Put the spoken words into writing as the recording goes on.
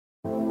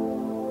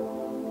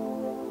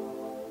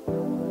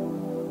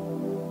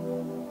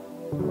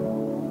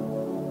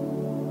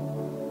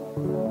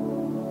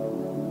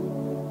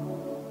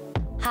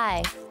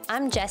Hi,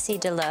 I'm Jessie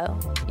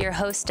DeLoe, your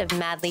host of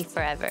Madly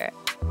Forever,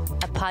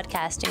 a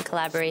podcast in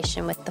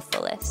collaboration with The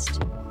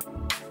Fullest.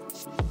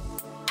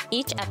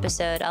 Each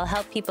episode, I'll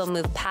help people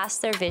move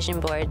past their vision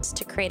boards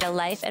to create a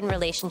life and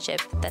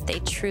relationship that they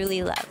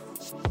truly love.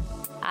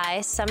 I,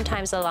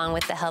 sometimes along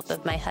with the help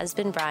of my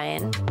husband,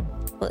 Brian,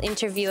 will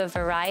interview a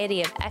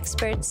variety of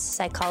experts,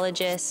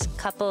 psychologists,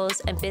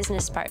 couples, and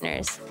business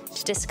partners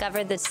to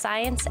discover the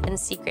science and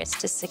secrets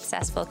to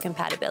successful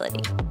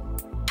compatibility.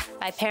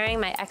 By pairing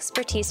my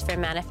expertise for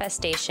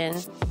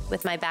manifestation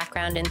with my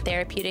background in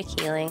therapeutic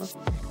healing,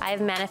 I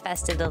have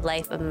manifested the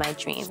life of my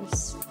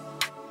dreams.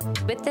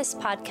 With this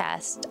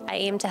podcast, I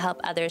aim to help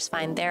others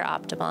find their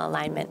optimal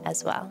alignment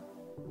as well.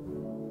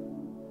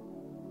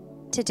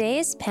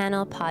 Today's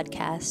panel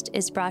podcast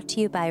is brought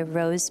to you by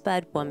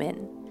Rosebud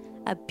Woman,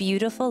 a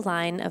beautiful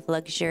line of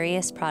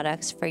luxurious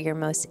products for your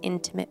most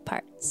intimate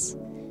parts.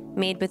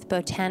 Made with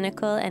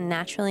botanical and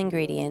natural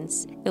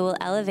ingredients, it will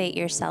elevate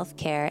your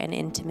self-care and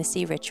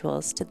intimacy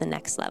rituals to the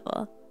next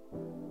level.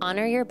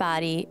 Honor your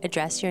body,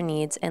 address your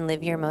needs, and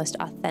live your most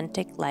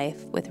authentic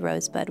life with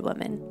Rosebud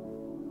Woman.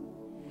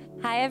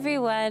 Hi,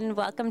 everyone.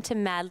 Welcome to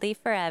Madly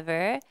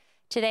Forever.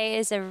 Today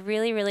is a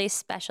really, really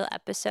special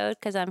episode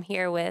because I'm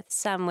here with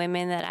some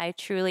women that I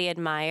truly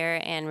admire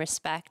and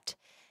respect,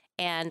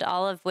 and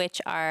all of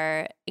which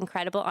are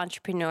incredible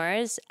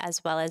entrepreneurs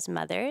as well as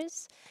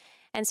mothers.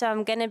 And so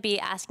I'm going to be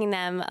asking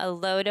them a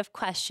load of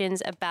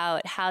questions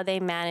about how they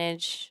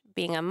manage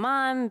being a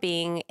mom,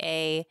 being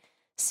a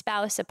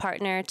spouse, a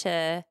partner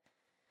to,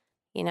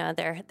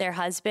 their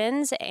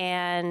husbands,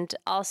 and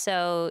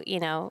also,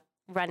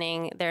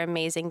 running their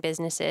amazing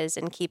businesses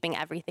and keeping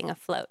everything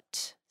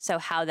afloat. So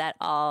how that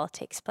all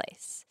takes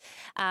place.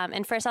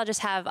 And first, I'll just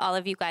have all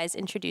of you guys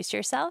introduce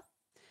yourself.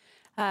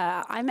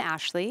 I'm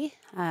Ashley.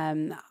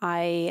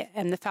 I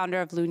am the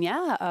founder of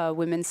Lunya, a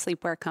women's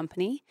sleepwear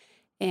company.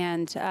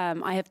 And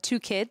I have two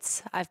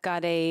kids. I've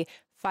got a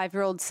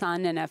 5-year-old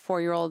son and a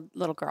 4-year-old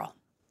little girl.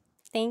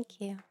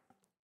 Thank you.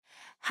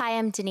 Hi,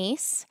 I'm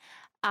Denise.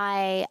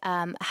 I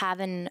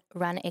have and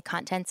run a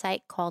content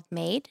site called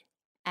Made,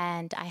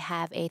 and I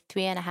have a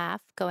 3.5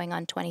 going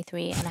on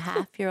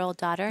 23.5-year-old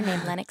daughter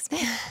named Lennox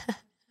Smith.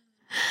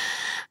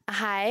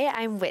 Hi,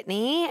 I'm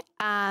Whitney.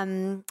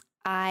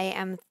 I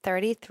am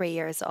 33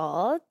 years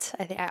old.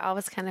 I think I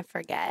always kind of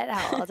forget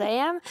how old I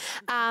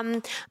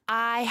am.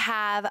 I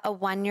have a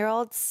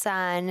 1-year-old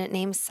son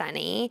named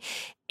Sunny,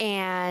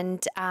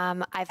 and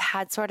I've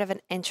had sort of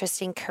an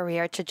interesting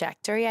career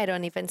trajectory. I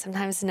don't even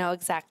sometimes know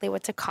exactly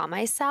what to call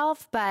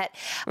myself, but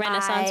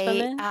Renaissance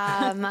woman?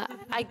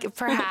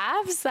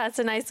 Perhaps that's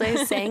a nice way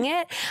of saying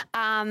it.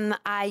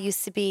 I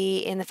used to be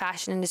in the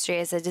fashion industry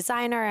as a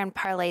designer and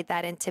parlayed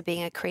that into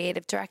being a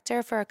creative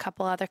director for a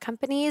couple other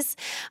companies,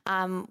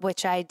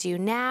 which I do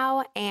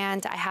now.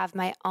 And I have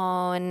my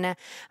own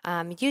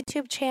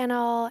YouTube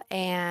channel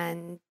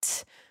and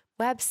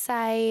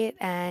website,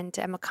 and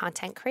I'm a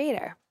content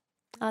creator.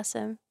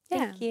 Awesome.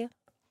 Thank you.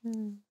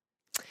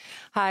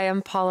 Hi,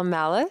 I'm Paula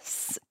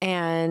Malice,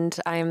 and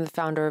I am the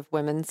founder of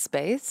Women's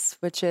Space,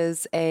 which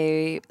is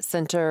a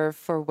center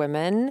for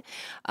women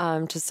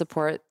to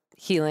support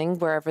healing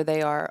wherever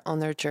they are on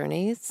their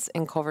journeys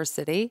in Culver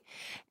City.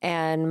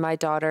 And my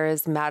daughter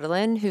is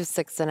Madeline, who's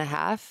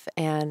 6.5,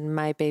 and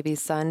my baby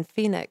son,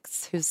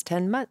 Phoenix, who's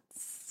 10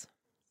 months.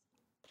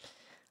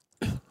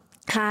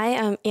 Hi,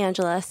 I'm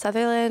Angela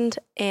Sutherland,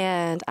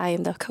 and I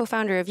am the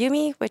co-founder of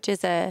Yumi, which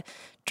is a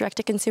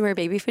direct-to-consumer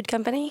baby food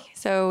company.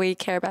 So we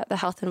care about the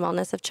health and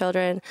wellness of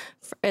children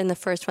in the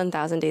first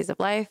 1,000 days of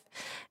life.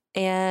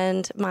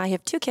 And I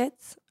have 2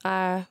 kids.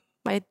 My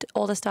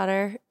oldest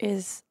daughter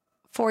is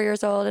 4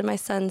 years old, and my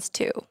son's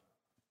 2.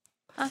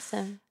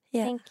 Awesome.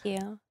 Yeah. Thank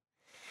you.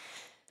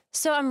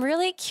 So I'm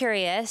really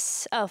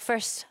curious. Oh,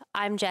 first,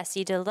 I'm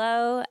Jessie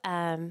DeLoe.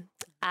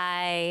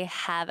 I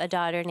have a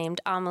daughter named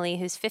Amelie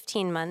who's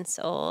 15 months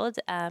old.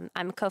 I'm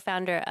a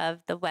co-founder of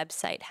the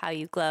website How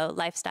You Glow,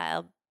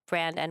 lifestyle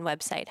brand and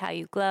website How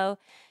You Glow,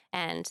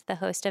 and the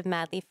host of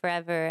Madly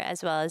Forever,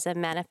 as well as a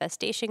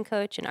manifestation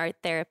coach, an art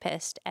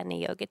therapist, and a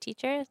yoga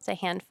teacher. It's a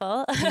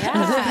handful.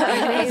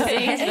 Yeah,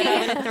 things, but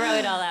I'm going to throw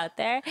it all out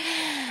there.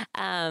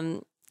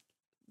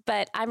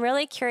 But I'm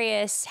really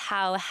curious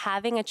how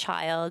having a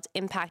child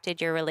impacted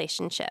your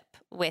relationship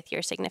with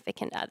your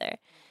significant other,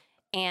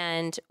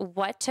 and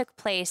what took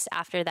place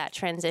after that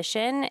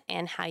transition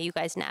and how you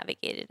guys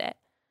navigated it.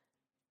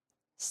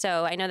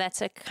 So I know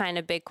that's a kind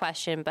of big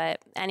question,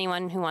 but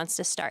anyone who wants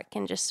to start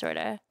can just sort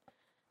of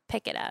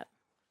pick it up.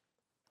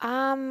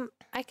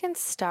 I can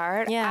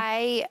start. Yeah.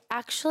 I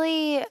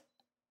actually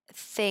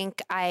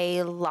think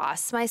I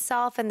lost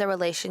myself in the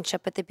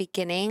relationship at the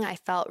beginning. I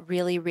felt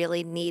really,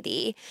 really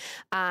needy.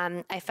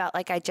 I felt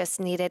like I just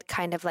needed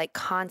kind of like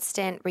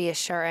constant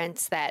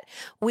reassurance that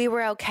we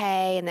were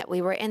okay and that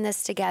we were in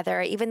this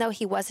together. Even though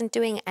he wasn't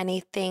doing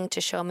anything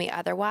to show me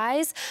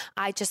otherwise,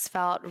 I just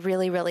felt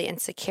really, really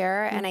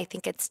insecure. And I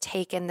think it's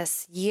taken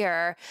this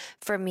year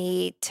for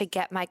me to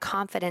get my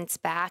confidence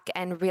back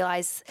and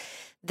realize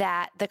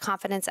that the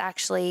confidence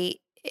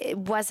actually it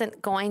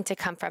wasn't going to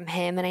come from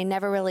him. And I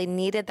never really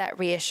needed that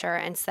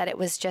reassurance, that it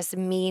was just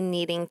me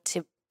needing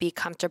to be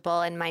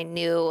comfortable in my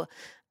new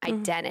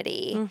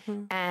identity.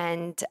 Mm-hmm.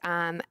 And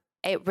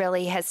it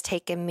really has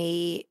taken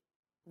me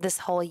this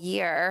whole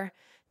year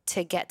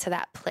to get to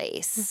that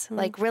place. Mm-hmm.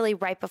 Like really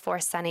right before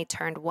Sunny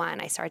turned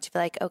 1, I started to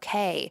feel like,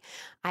 okay,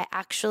 I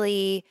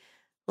actually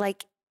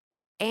like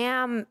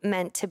am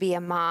meant to be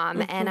a mom,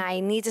 Mm-hmm. and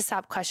I need to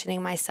stop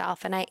questioning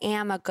myself, and I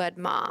am a good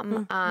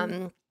mom.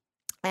 Mm-hmm.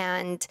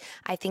 And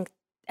I think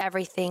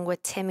everything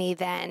with Timmy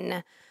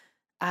then,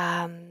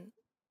 I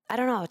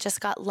don't know, just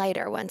got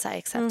lighter once I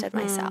accepted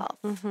myself.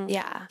 Mm-hmm.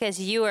 Yeah. Because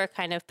you were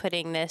kind of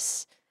putting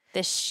this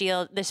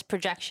shield, this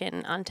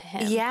projection onto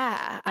him.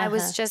 Yeah. I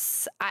was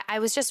just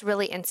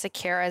really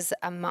insecure as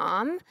a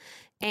mom,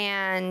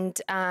 and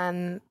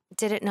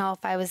didn't know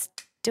if I was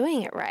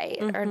doing it right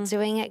or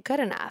doing it good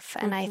enough.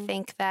 And I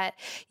think that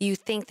you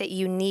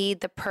need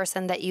the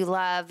person that you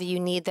love, you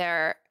need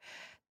their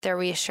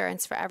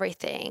reassurance for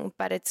everything,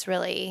 but it's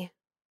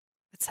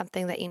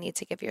something that you need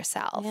to give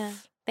yourself. Yeah.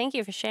 Thank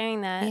you for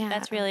sharing that. Yeah.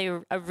 That's really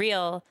a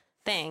real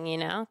thing,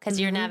 because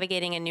you're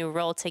navigating a new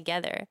role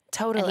together.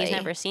 Totally. And he's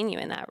never seen you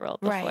in that role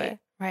before.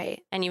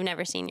 Right. And you've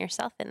never seen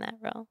yourself in that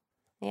role.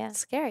 Yeah. It's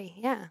scary.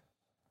 Yeah.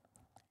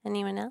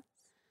 Anyone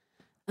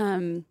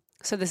else?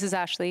 So this is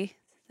Ashley,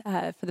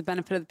 for the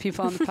benefit of the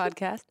people on the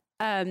podcast.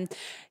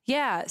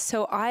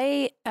 So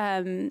I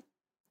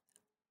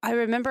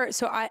remember,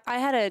 I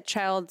had a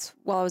child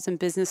while I was in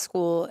business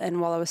school and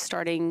while I was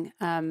starting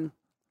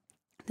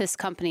this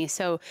company.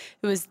 So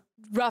it was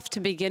rough to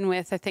begin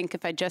with, I think,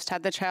 if I just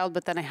had the child,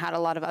 but then I had a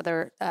lot of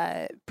other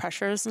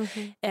pressures.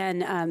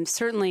 And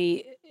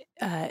certainly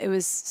it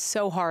was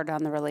so hard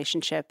on the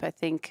relationship. I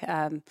think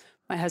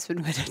my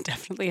husband would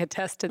definitely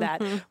attest to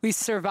that. We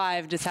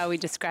survived is how we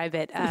describe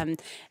it. And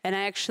I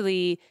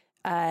actually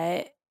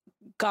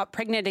got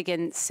pregnant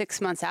again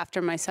 6 months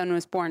after my son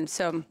was born.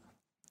 So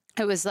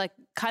it was like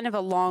kind of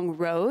a long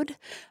road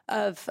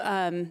of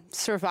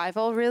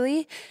survival,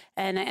 really.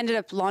 And I ended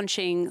up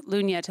launching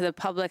Lunya to the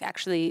public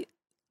actually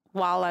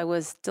while I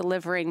was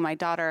delivering my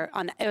daughter.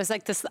 It was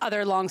like this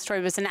other long story.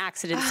 It was an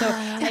accident. So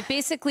I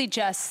basically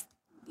just,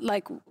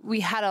 like,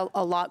 we had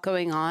a lot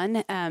going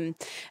on. And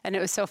it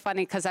was so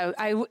funny because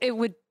it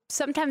would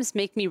sometimes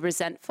make me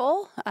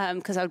resentful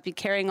because I would be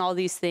carrying all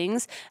these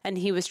things and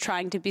he was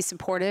trying to be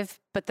supportive.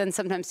 But then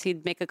sometimes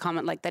he'd make a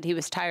comment like that he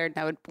was tired,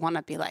 and I would want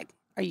to be like,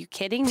 are you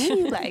kidding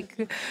me?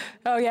 Like,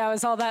 oh yeah, it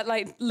was all that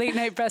like late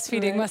night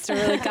breastfeeding must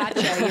have really got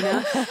you,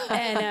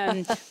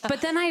 And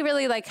but then I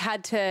really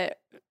had to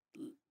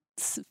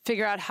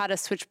figure out how to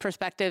switch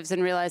perspectives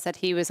and realize that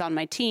he was on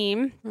my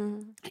team,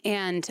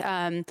 and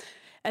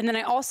then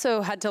I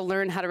also had to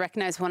learn how to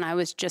recognize when I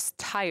was just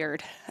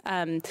tired,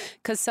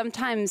 because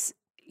sometimes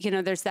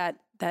there's that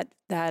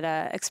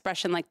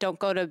expression like don't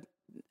go to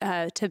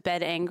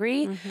bed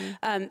angry.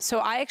 So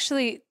I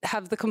actually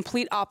have the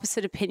complete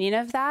opposite opinion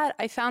of that.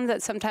 I found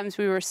that sometimes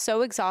we were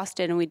so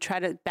exhausted and we'd try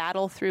to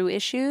battle through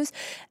issues,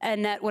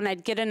 and that when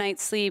I'd get a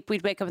night's sleep,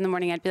 we'd wake up in the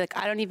morning, I'd be like,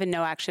 I don't even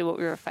know actually what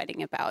we were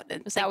fighting about.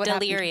 And it's like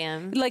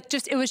delirium. We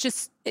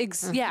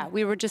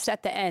were just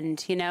at the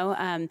end,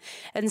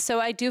 and so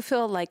I do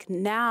feel like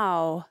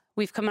now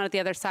we've come out at the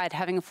other side.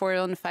 Having a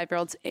 4-year-old and a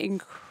 5-year-old's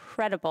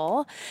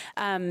incredible.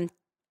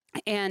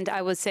 And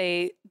I would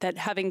say that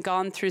having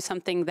gone through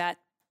something that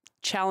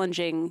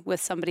challenging with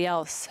somebody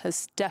else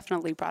has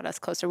definitely brought us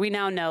closer. We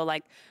now know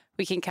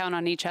we can count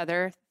on each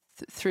other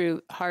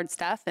through hard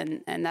stuff,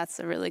 and that's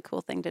a really cool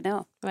thing to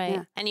know. Right.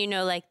 Yeah. And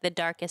the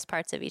darkest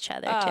parts of each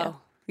other too.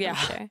 Yeah.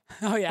 Sure.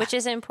 Oh yeah. Which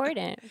is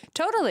important.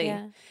 Totally.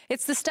 Yeah.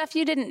 It's the stuff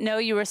you didn't know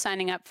you were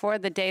signing up for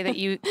the day that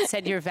you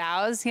said your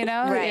vows,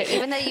 Right.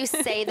 Even though you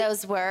say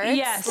those words,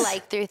 yes,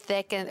 through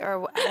thick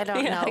or I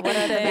don't know, like what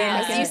are the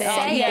vows? You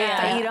say it,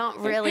 but you don't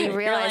really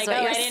realize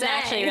what you're I saying. didn't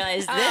actually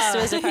realize this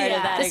was a part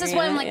of that. This is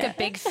why I'm a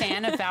big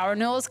fan of vow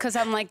renewals, because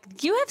I'm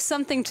like, you have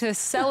something to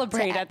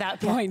celebrate at that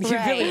point.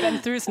 You've really been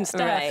through some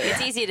stuff. Right.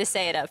 It's easy to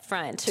say it up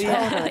front.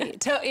 Totally.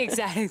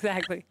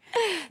 Exactly.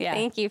 Yeah.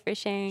 Thank you for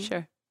sharing.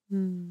 Sure.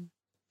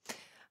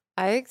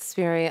 I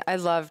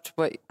loved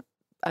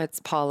it's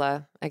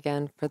Paula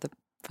again for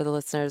the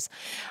listeners.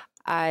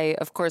 I,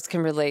 of course,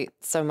 can relate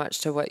so much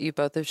to what you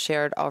both have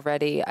shared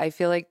already. I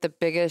feel like the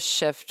biggest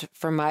shift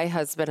for my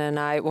husband and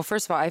I, well,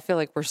 first of all, I feel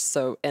like we're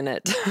so in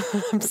it.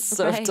 I'm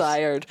so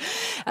tired.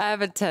 I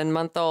have a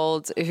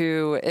 10-month-old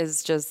who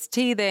is just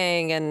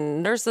teething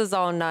and nurses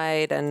all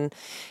night. And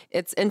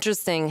it's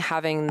interesting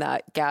having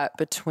that gap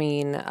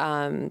between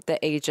the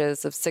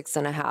ages of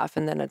 6.5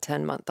 and then a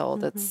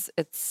 10-month-old.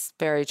 It's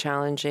very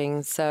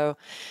challenging. So,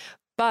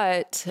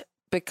 but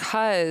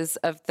because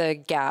of the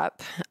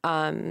gap,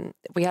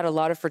 we had a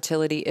lot of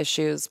fertility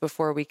issues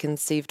before we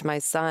conceived my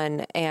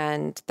son.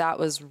 And that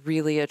was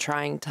really a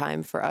trying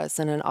time for us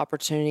and an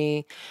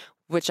opportunity,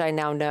 which I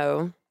now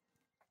know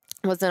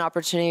was an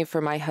opportunity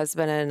for my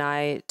husband and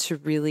I to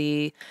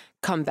really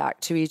come back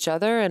to each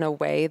other in a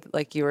way,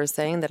 like you were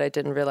saying, that I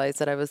didn't realize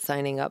that I was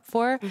signing up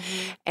for.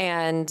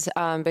 And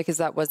because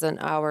that wasn't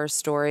our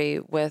story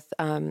with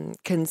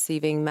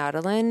conceiving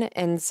Madeline.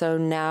 And so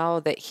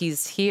now that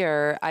he's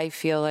here, I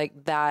feel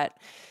like that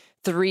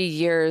 3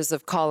 years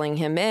of calling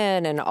him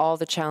in and all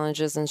the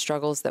challenges and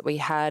struggles that we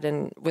had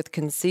and with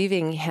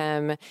conceiving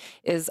him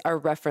is our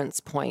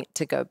reference point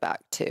to go back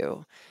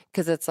to.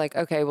 Because it's like,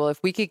 okay, well,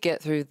 if we could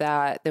get through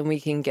that, then we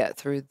can get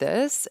through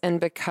this.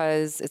 And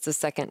because it's a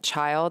second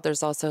child,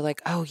 there's also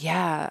like, oh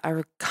yeah,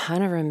 I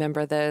kind of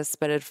remember this,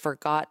 but had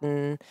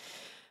forgotten.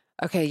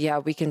 Okay, yeah,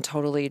 we can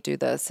totally do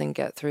this and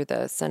get through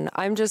this. And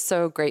I'm just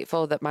so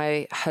grateful that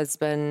my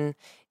husband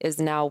is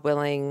now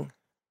willing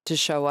to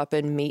show up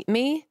and meet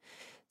me.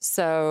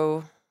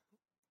 So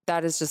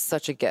that is just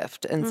such a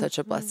gift and such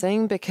a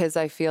blessing, because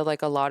I feel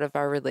like a lot of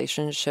our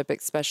relationship,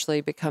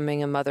 especially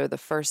becoming a mother the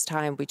first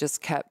time, we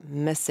just kept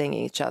missing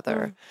each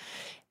other.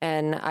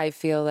 And I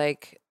feel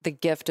like the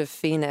gift of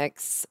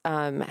Phoenix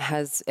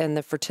has, and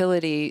the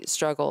fertility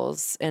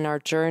struggles in our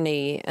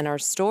journey and our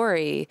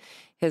story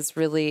has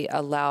really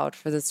allowed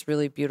for this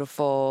really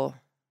beautiful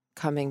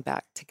coming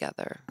back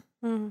together.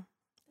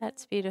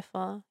 That's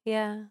beautiful.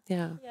 Yeah.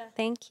 Yeah.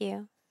 Thank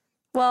you.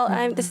 Well,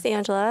 this is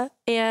Angela,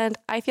 and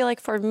I feel like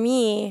for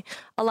me,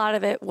 a lot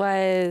of it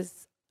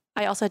was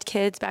I also had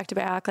kids back to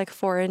back, like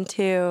 4 and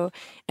 2,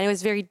 and it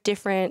was very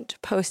different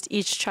post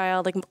each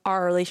child, like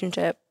our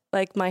relationship,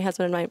 like my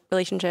husband and my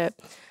relationship.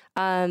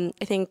 I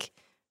think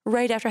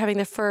right after having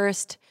the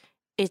first,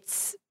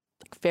 it's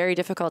very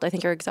difficult. I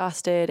think you're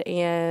exhausted,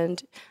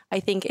 and I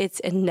think it's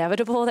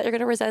inevitable that you're going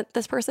to resent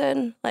this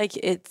person. Like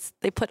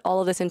they put all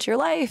of this into your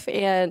life,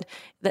 and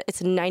that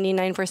it's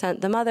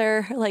 99% the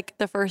mother. Like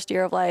the first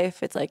year of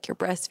life, it's like you're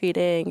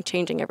breastfeeding,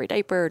 changing every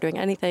diaper, doing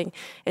anything.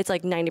 It's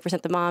like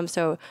 90% the mom.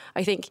 So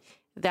I think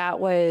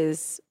that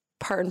was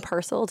part and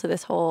parcel to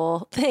this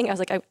whole thing. I was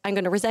like, I'm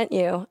going to resent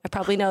you. I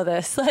probably know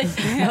this. Like,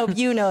 I hope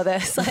you know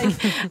this. Like,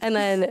 and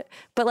then,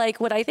 but like,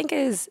 what I think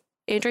is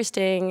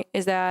interesting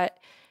is that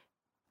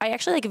I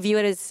actually like view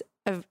it as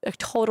a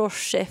total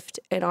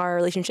shift in our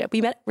relationship. We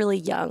met really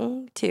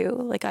young too.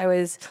 Like I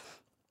was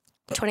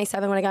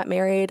 27 when I got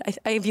married.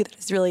 I view that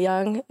as really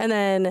young. And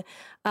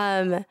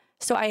then,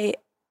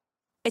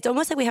 it's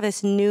almost like we have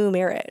this new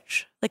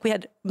marriage. Like we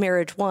had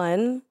marriage 1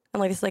 and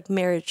like this is like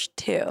marriage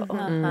 2.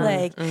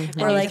 Like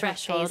or like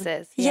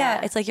phases.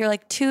 Yeah, it's like you're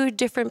like 2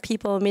 different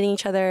people meeting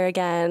each other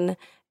again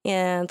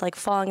and like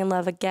falling in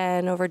love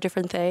again over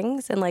different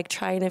things and like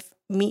trying to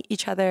meet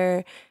each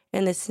other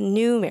in this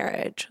new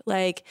marriage.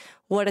 Like,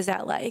 what is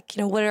that like?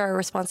 You know, what are our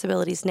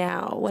responsibilities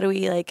now? What do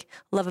we like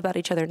love about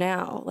each other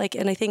now? Like,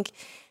 and I think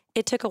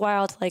it took a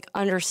while to like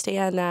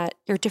understand that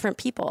you're different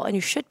people and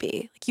you should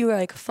be. Like you are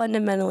like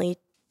fundamentally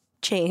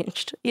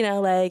changed, you know,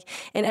 like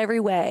in every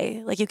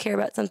way, like you care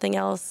about something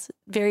else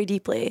very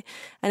deeply.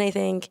 And I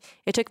think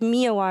it took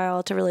me a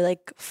while to really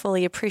like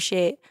fully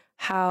appreciate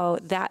how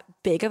that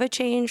big of a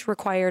change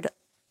required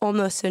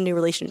almost a new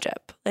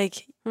relationship.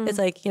 Like it's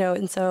like, you know,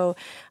 and so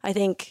I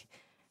think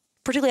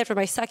particularly after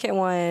my second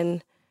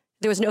one,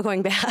 there was no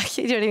going back.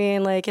 You know what I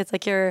mean? Like it's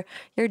like you're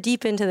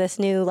deep into this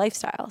new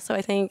lifestyle. So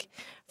I think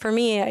for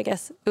me, I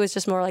guess it was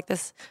just more like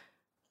this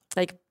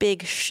like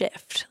big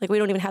shift. Like we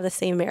don't even have the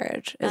same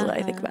marriage is what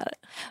I think about it.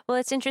 Well,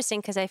 it's interesting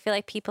because I feel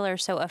like people are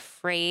so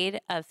afraid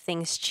of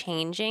things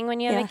changing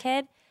when you have a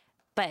kid,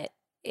 but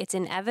it's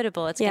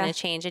inevitable. It's going to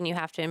change and you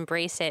have to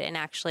embrace it and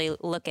actually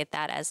look at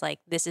that as like,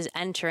 this is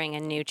entering a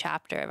new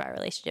chapter of our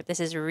relationship. This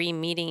is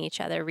re-meeting each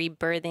other,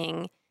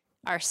 rebirthing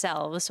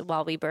ourselves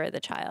while we birth a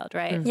child,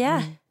 right?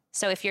 Yeah.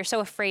 So if you're so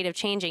afraid of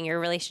changing, your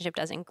relationship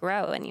doesn't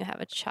grow and you have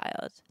a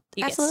child.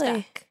 You Absolutely.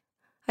 get stuck.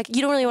 Like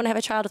you don't really want to have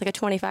a child with like a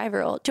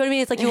 25-year-old. Do you know what I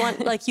mean? It's like you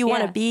want like you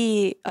want to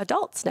be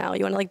adults now.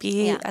 You want to like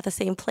be at the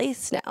same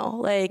place now,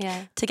 like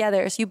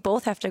together. So you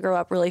both have to grow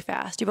up really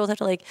fast. You both have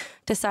to like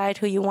decide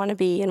who you want to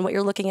be and what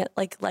you're looking at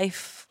like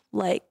life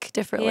like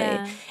differently.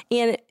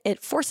 And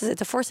it's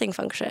a forcing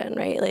function,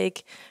 right?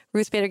 Like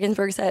Ruth Bader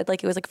Ginsburg said,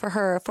 like it was like for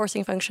her a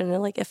forcing function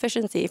and like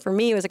efficiency. For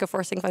me, it was like a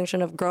forcing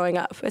function of growing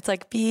up. It's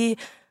like be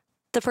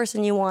the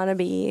person you want to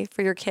be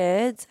for your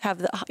kids,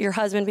 have your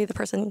husband be the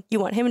person you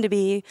want him to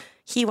be,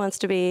 he wants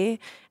to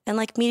be, and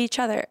like meet each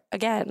other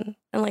again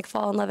and like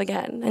fall in love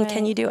again. And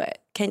can you do it?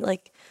 Can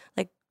like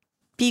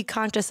be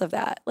conscious of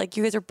that? Like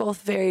you guys are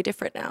both very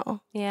different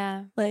now.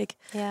 Yeah. Like,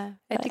 I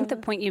think the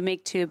point you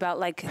make too about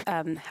like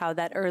how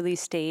that early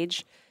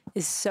stage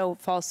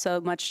falls so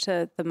much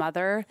to the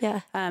mother. Yeah.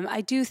 I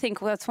do think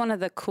that's one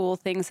of the cool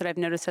things that I've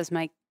noticed as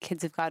my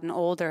kids have gotten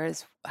older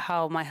is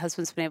how my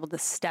husband's been able to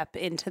step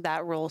into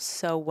that role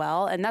so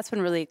well. And that's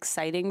been really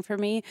exciting for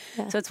me.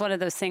 Yeah. So it's one of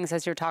those things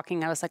as you're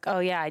talking, I was like, oh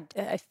yeah,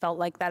 I felt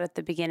like that at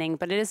the beginning,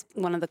 but it is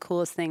one of the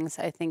coolest things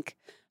I think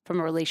from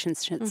a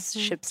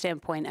relationship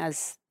standpoint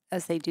as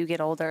they do get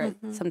older,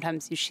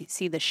 sometimes you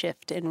see the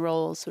shift in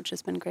roles, which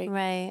has been great.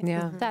 Right.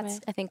 Yeah.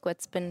 That's, I think,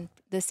 what's been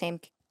the same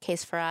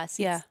case for us.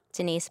 Yeah. It's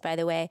Denise, by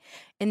the way.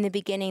 In the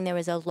beginning, there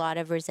was a lot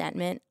of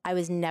resentment. I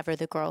was never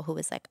the girl who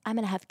was like, I'm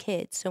going to have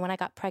kids. So when I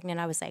got pregnant,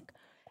 I was like,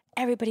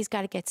 everybody's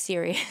got to get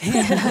serious.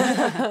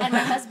 And my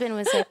husband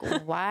was like,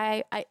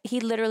 why? He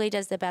literally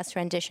does the best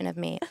rendition of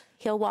me.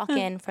 He'll walk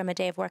in from a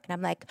day of work and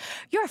I'm like,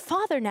 you're a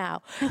father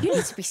now. You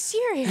need to be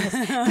serious.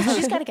 You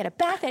just got to get a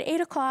bath at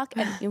 8 o'clock.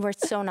 And we're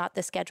so not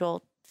the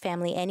scheduled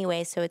family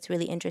anyway. So it's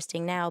really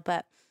interesting now.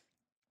 But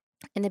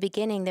in the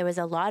beginning, there was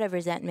a lot of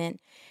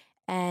resentment,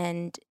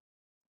 and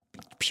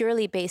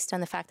purely based on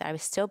the fact that I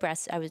was still I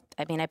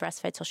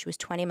breastfed till she was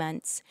 20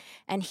 months,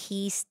 and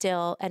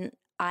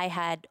I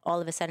had all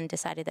of a sudden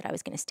decided that I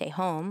was going to stay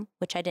home,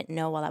 which I didn't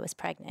know while I was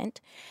pregnant.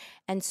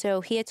 And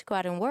so he had to go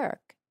out and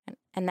work.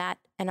 And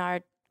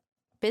our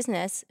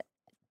business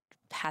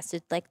has to,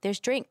 like, there's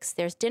drinks,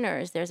 there's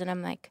dinners, and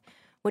I'm like,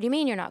 what do you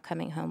mean you're not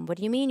coming home? What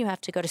do you mean you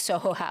have to go to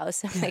Soho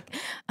House? I'm like,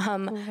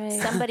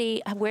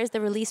 somebody, where's the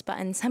release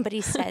button?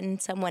 Somebody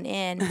send someone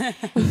in.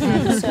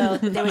 And so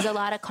there was a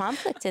lot of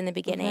conflict in the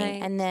beginning.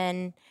 Right. And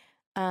then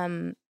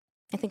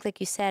I think, like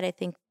you said, I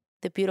think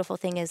the beautiful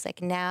thing is,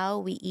 like, now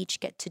we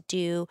each get to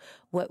do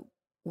what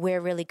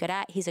we're really good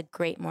at. He's a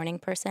great morning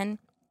person.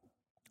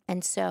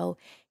 And so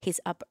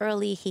he's up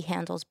early, he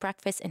handles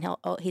breakfast, and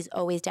he's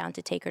always down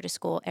to take her to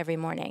school every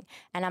morning.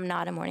 And I'm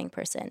not a morning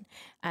person.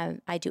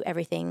 I do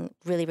everything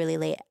really, really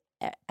late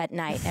at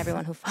night.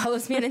 Everyone who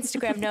follows me on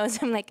Instagram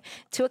knows I'm like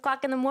 2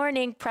 o'clock in the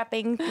morning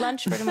prepping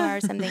lunch for tomorrow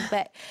or something.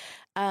 But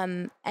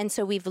and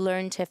so we've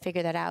learned to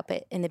figure that out.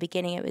 But in the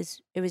beginning, it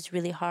was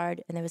really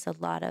hard, and there was a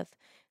lot of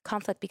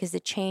conflict because the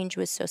change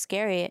was so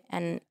scary.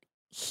 And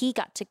he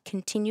got to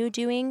continue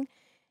doing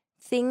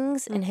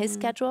things in his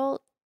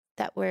schedule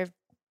that were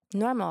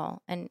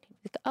normal. And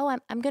like, oh,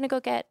 I'm going to go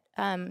get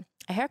a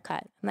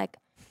haircut. I'm like,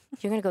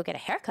 you're going to go get a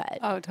haircut?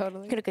 Oh,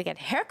 totally. You're going to go get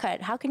a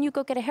haircut? How can you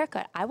go get a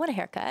haircut? I want a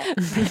haircut.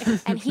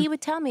 And he would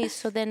tell me,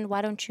 so then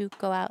why don't you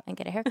go out and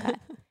get a haircut?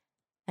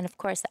 And of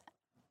course,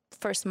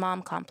 first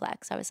mom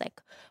complex. I was like,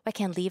 well, I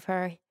can't leave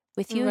her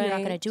with you. You're not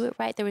going to do it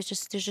right. There's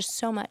just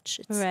so much.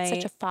 It's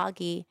such a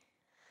foggy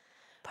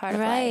part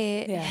of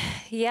life.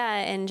 Yeah.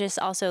 And just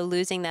also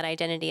losing that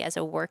identity as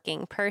a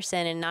working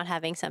person and not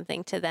having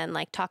something to then,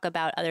 like, talk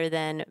about other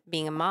than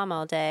being a mom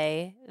all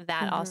day,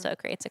 that also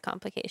creates a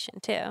complication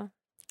too,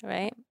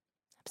 right?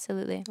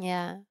 Absolutely.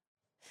 Yeah.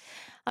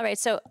 All right.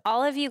 So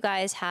all of you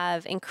guys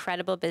have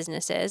incredible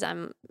businesses.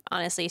 I'm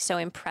honestly so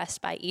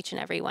impressed by each and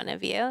every one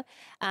of you.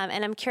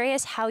 And I'm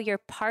curious how your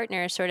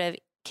partner sort of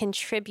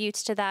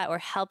contributes to that, or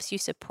helps you,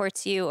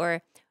 supports you,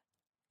 or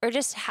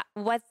just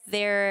what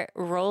their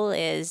role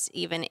is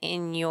even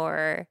in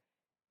your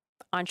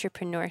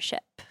entrepreneurship.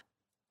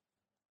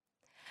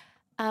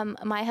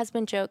 My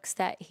husband jokes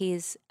that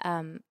he's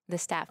the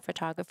staff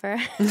photographer.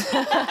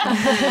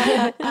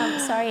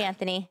 Sorry,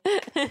 Anthony.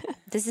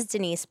 This is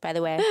Denise, by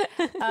the way.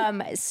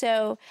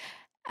 So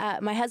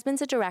my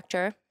husband's a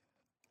director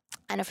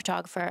and a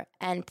photographer.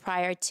 And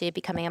prior to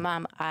becoming a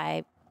mom,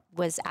 I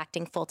was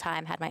acting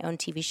full-time, had my own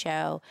TV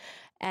show.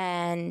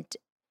 And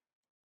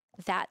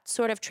that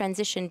sort of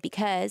transitioned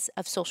because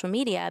of social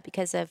media,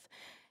 because of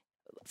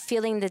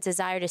feeling the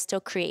desire to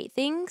still create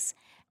things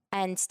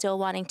and still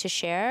wanting to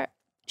share.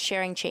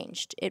 Sharing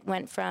changed. It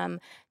went from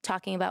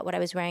talking about what I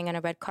was wearing on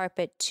a red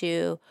carpet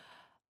to,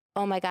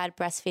 oh my God,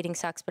 breastfeeding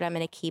sucks, but I'm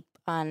going to keep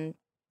on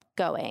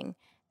going.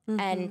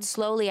 And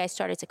slowly I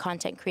started to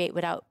content create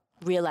without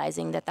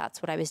realizing that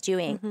that's what I was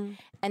doing.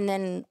 And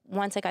then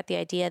once I got the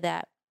idea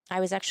that I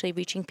was actually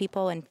reaching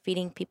people and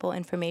feeding people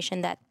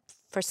information that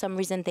for some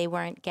reason they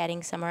weren't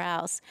getting somewhere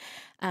else,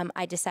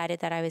 I decided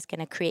that I was going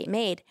to create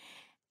Made.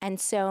 And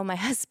so my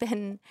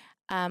husband,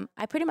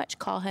 I pretty much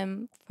call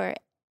him for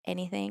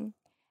anything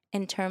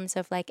in terms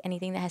of like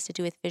anything that has to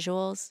do with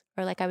visuals,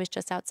 or like I was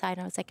just outside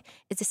and I was like,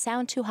 is the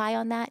sound too high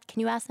on that? Can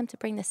you ask them to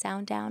bring the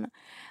sound down?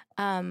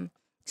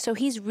 So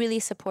he's really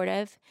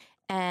supportive,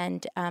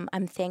 and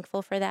I'm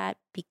thankful for that,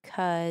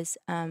 because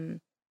I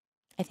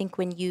think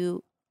when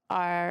you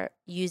are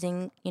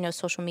using,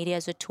 social media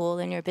as a tool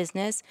in your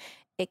business,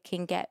 it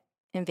can get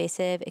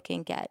invasive. It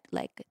can get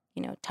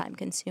time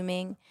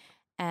consuming.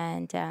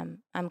 And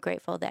I'm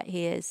grateful that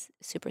he is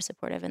super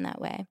supportive in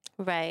that way.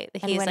 Right.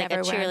 He's like a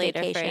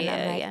cheerleader for you.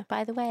 I'm like,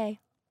 by the way,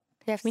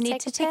 we need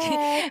to take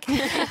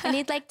I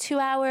need like 2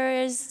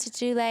 hours to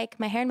do like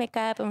my hair and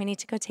makeup, and we need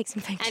to go take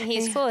some pictures. And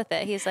he's cool with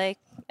it. He's like,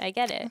 I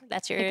get it.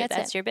 That's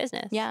your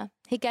business. Yeah.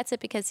 He gets it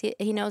because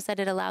he knows that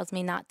it allows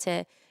me not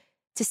to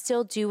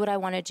still do what I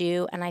want to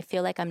do. And I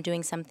feel like I'm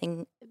doing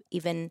something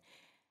even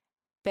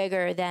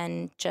bigger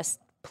than just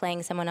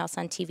playing someone else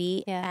on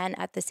TV. Yeah. And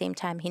at the same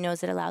time, he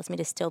knows it allows me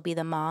to still be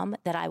the mom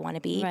that I want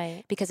to be,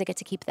 right, because I get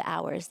to keep the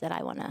hours that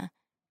I want to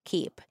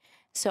keep.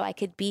 So I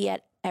could be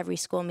at every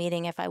school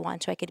meeting if I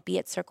want to. I could be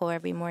at Circle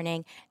every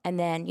morning, and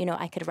then,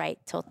 I could write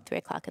till 3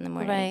 o'clock in the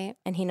morning. Right.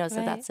 And he knows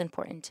that that's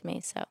important to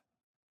me. So.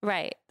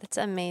 Right. That's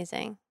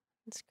amazing.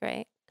 That's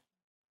great.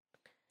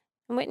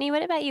 And Whitney,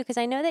 what about you? Because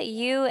I know that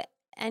you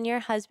and your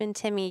husband,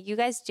 Timmy, you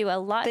guys do a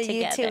lot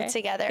together. YouTube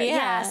together.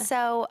 Yeah.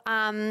 So,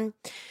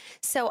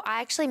 So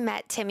I actually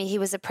met Timmy. He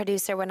was a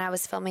producer when I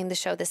was filming the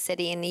show The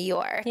City in New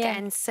York. Yeah.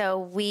 And so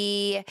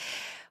we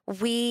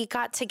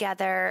got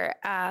together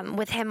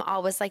with him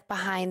always like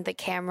behind the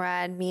camera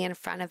and me in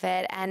front of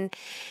it. And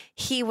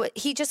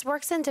he just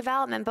works in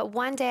development. But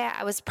one day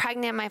I was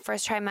pregnant my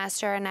first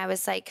trimester and I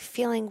was like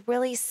feeling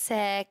really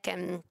sick,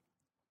 and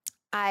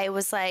I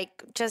was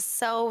like just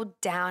so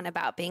down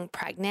about being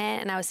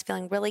pregnant, and I was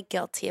feeling really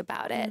guilty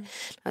about it.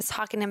 I was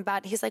talking to him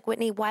about it. He's like,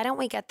 Whitney, why don't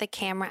we get the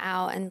camera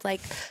out and like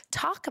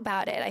talk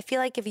about it? I feel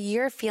like if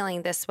you're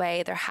feeling this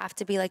way, there have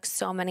to be like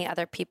so many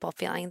other people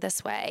feeling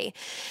this way.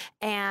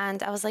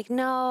 And I was like,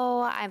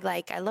 no, I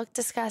look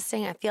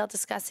disgusting. I feel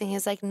disgusting.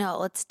 He's like, no,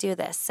 let's do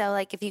this. So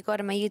like, if you go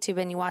to my YouTube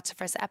and you watch the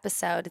first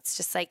episode, it's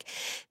just like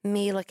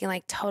me looking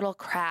like total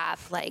crap,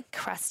 like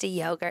crusty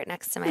yogurt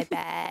next to my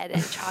bed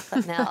and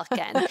chocolate milk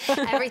and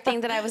everything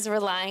that I was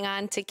relying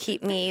on to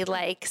keep me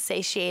like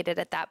satiated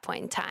at that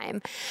point in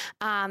time.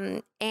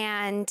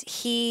 And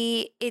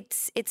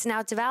it's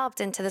now developed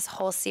into this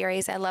whole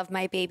series, I Love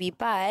My Baby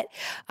Butt,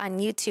 on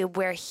YouTube,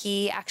 where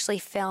he actually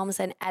films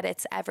and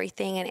edits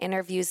everything and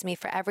interviews me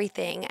for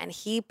everything. And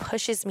he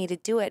pushes me to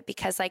do it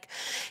because, like,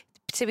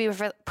 to be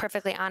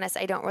perfectly honest,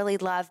 I don't really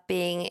love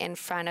being in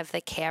front of the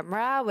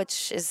camera,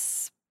 which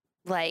is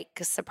like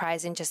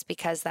surprising just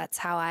because that's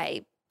how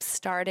I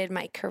started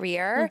my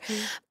career.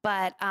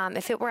 But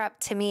if it were up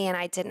to me and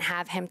I didn't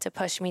have him to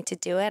push me to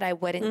do it, I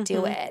wouldn't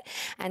do it.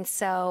 And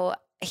so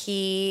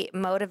he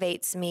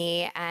motivates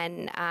me,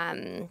 and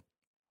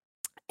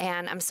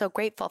I'm so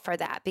grateful for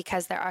that,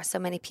 because there are so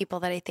many people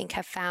that I think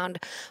have found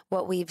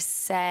what we've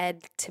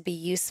said to be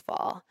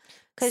useful.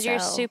 Because you're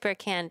super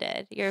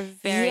candid. You're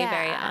very,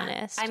 very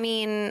honest. I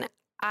mean,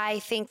 I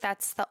think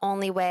that's the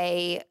only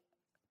way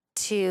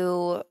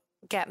to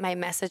get my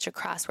message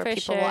across, where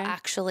people will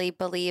actually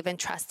believe and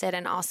trust it,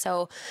 and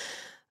also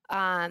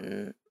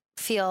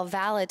feel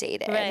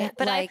validated. Right.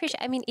 But like, I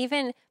appreciate, I mean,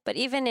 even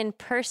in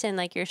person,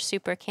 like, you're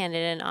super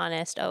candid and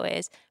honest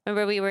always.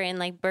 Remember we were in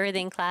like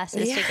birthing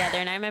classes together,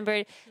 and I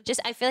remember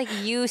I feel like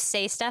you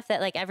say stuff that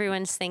like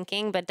everyone's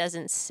thinking, but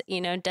doesn't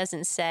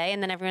say.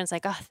 And then everyone's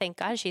like, oh, thank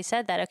God she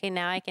said that. Okay,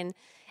 now I can.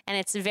 And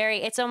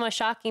it's almost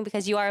shocking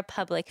because you are a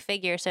public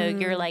figure. So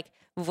you're like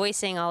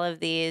voicing all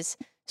of these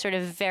sort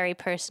of very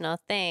personal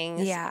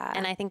things. Yeah.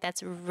 And I think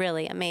that's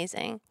really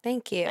amazing.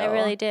 Thank you. I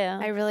really do.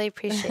 I really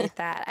appreciate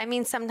that. I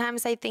mean,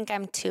 sometimes I think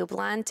I'm too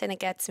blunt and it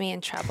gets me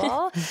in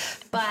trouble,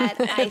 but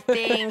I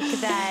think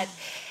that,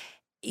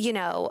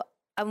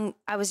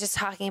 I was just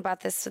talking about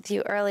this with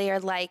you earlier.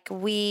 Like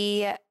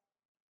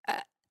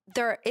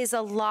there is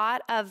a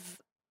lot of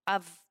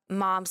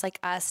moms like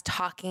us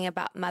talking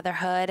about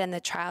motherhood and the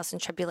trials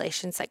and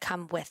tribulations that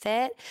come with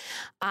it.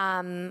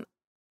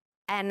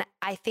 And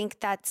I think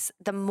that's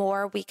the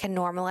more we can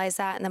normalize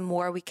that and the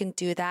more we can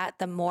do that,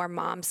 the more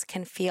moms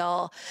can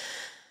feel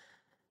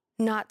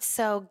not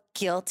so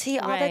guilty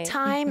all the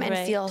time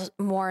and feel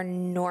more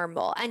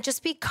normal, and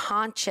just be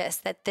conscious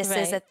that this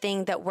is a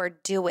thing that we're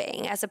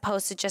doing, as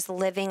opposed to just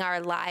living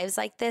our lives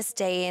like this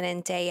day in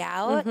and day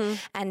out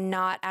and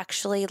not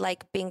actually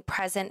like being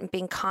present and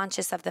being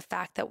conscious of the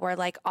fact that we're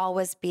like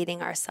always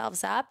beating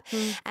ourselves up.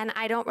 And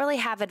I don't really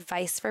have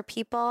advice for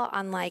people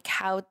on like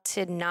how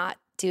to not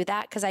do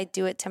that, because I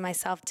do it to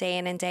myself day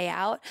in and day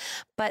out.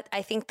 But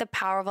I think the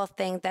powerful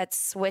thing that's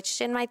switched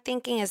in my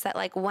thinking is that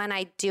like when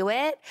I do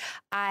it,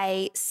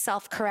 I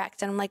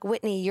self-correct and I'm like,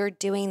 Whitney, you're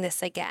doing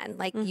this again.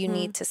 Like you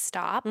need to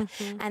stop.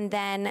 And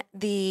then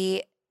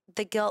the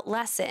guilt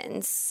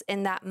lessens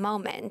in that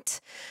moment.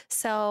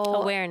 So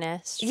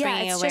awareness. It's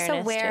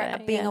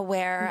just being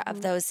aware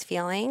of those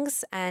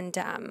feelings and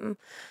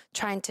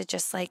trying to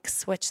just like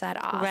switch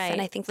that off. And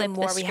I think the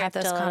more we have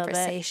those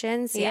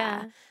conversations,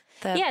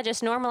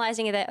 just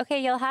normalizing it that,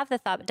 okay, you'll have the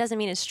thought, but doesn't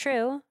mean it's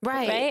true.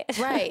 Right.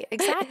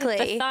 Exactly.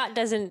 The thought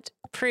doesn't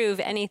prove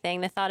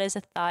anything. The thought is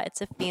a thought.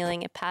 It's a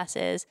feeling. It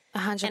passes.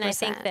 100%. And I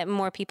think that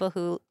more people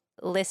who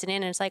listen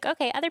in, and it's like,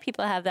 okay, other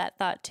people have that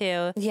thought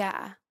too.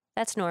 Yeah.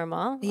 That's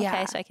normal. Yeah.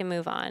 Okay, so I can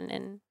move on.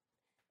 And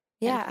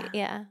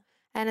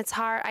And it's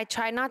hard. I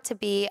try not to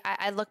be,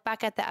 I look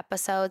back at the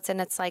episodes and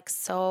it's like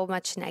so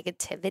much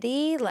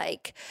negativity,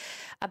 like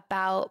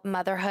about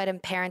motherhood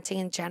and parenting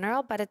in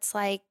general, but it's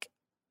like,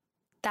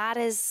 that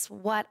is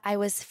what I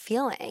was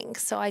feeling.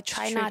 So I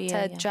try not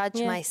to judge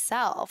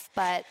myself,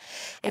 but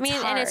it's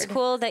hard. And it's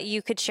cool that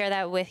you could share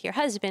that with your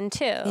husband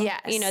too.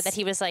 Yes. That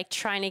he was like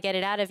trying to get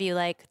it out of you.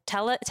 Like,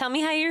 tell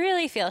me how you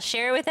really feel.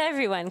 Share it with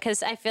everyone.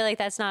 Cause I feel like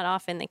that's not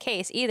often the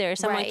case either.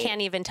 Someone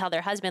can't even tell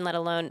their husband, let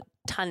alone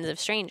tons of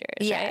strangers.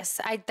 Yes.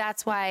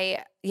 That's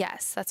why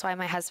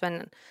my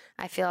husband,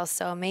 I feel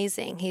so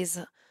amazing. He's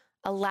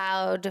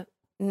allowed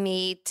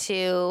me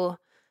to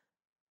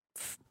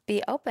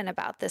be open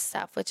about this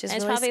stuff, which is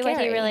it's really probably scary.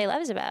 what he really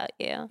loves about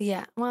you.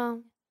 Yeah.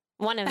 Well,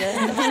 one of the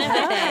things.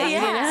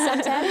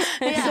 Sometimes.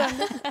 Yeah.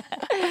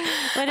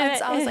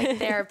 It's always like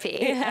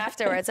therapy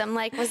afterwards. I'm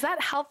like, was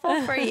that helpful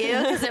for you?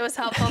 Because it was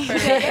helpful for me.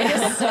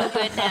 It's so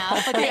good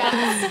now.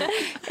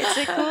 It's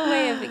a cool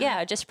way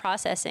of just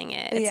processing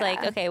it. It's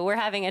like, okay, we're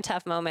having a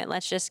tough moment.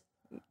 Let's just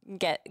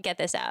get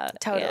this out.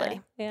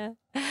 Totally. Yeah.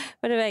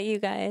 What about you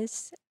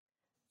guys?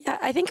 Yeah,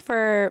 I think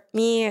for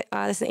me,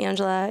 this is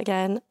Angela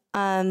again.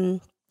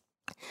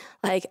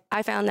 Like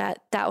I found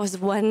that was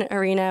one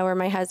arena where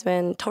my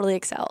husband totally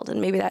excelled,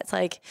 and maybe that's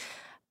like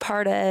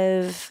part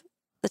of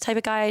the type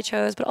of guy I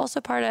chose, but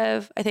also part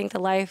of I think the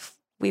life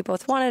we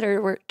both wanted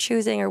or were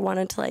choosing or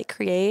wanted to like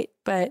create.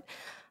 But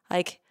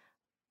like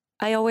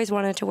I always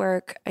wanted to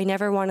work. I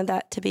never wanted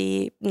that to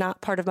be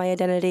not part of my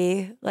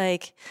identity.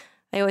 Like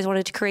I always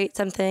wanted to create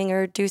something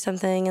or do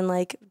something and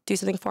like do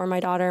something for my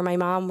daughter. My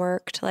mom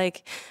worked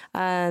like,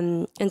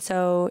 and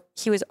so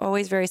he was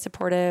always very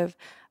supportive.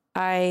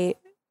 I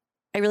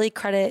really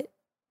credit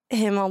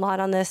him a lot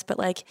on this, but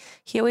like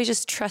he always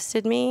just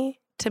trusted me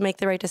to make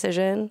the right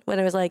decision when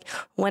it was like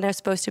when I was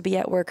supposed to be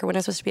at work or when I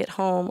was supposed to be at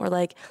home or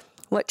like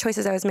what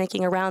choices I was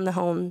making around the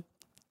home,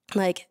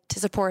 like to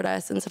support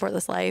us and support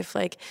this life.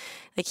 Like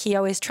he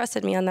always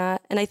trusted me on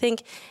that. And I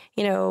think,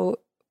 you know,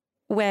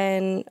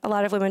 when a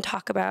lot of women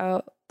talk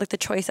about like the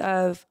choice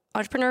of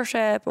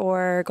entrepreneurship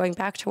or going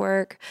back to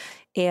work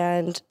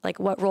and like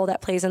what role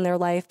that plays in their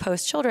life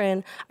post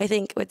children, I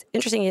think what's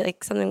interesting,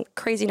 like something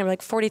crazy number,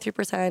 like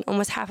 43%,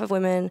 almost half of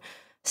women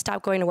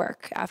stop going to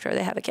work after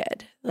they have a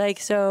kid. Like,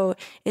 so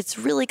it's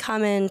really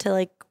common to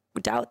like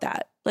doubt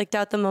that, like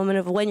doubt the moment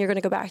of when you're going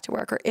to go back to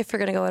work or if you're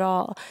going to go at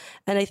all.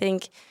 And I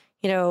think,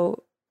 you know,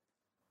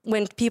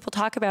 when people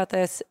talk about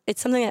this,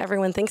 it's something that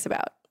everyone thinks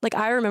about. Like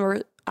I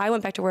remember I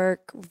went back to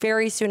work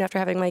very soon after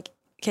having my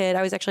kid.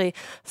 I was actually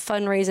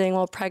fundraising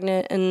while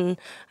pregnant and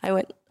I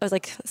was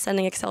like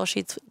sending Excel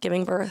sheets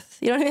giving birth.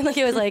 You know what I mean? Like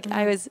it was like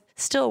I was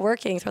still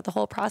working throughout the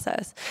whole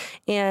process.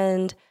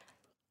 And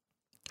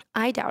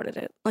I doubted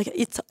it. Like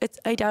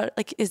I doubt,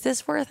 like, is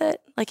this worth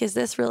it? Like, is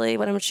this really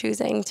what I'm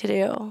choosing to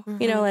do?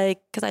 Mm-hmm. You know, like,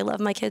 cause I love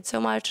my kids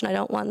so much and I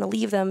don't want to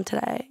leave them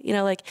today, you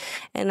know, like,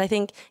 and I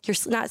think you're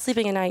not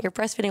sleeping at night, you're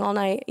breastfeeding all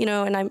night, you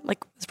know, and I'm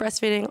like was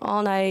breastfeeding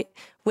all night,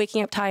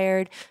 waking up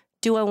tired.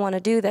 Do I want to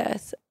do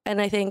this?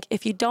 And I think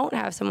if you don't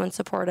have someone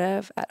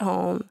supportive at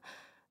home,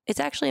 it's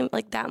actually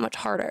like that much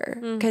harder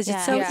because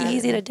it's so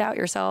easy to doubt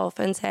yourself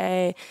and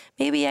say,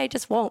 maybe I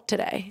just won't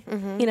today,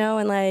 you know?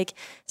 And like,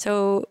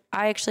 so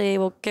I actually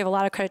will give a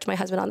lot of credit to my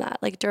husband on that.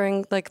 Like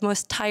during like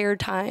most tired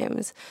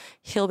times,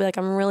 he'll be like,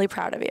 I'm really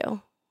proud of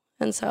you.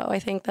 And so I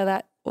think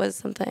that was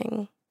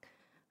something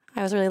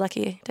I was really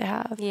lucky to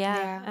have.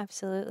 Yeah,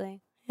 absolutely.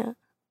 Yeah.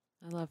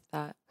 I love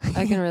that.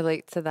 I can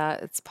relate to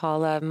that. It's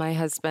Paula, my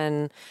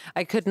husband.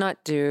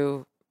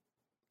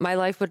 My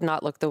life would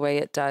not look the way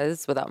it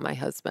does without my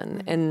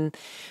husband. And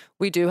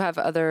we do have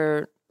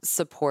other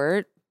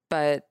support,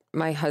 but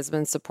my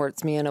husband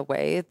supports me in a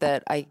way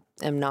that I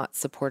am not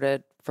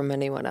supported from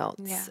anyone else.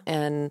 Yeah.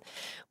 And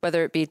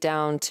whether it be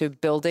down to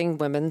building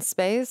women's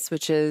space,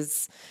 which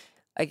is,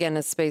 again,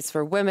 a space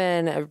for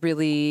women,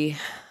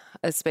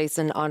 a space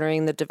in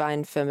honoring the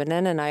divine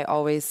feminine. And I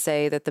always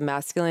say that the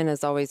masculine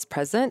is always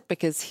present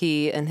because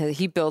he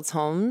builds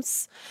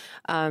homes.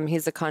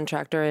 He's a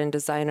contractor and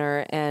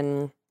designer,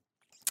 and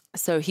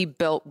so he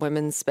built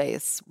women's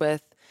space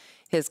with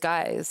his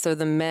guys. So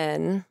the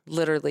men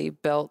literally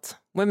built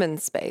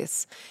women's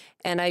space.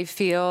 And I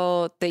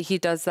feel that he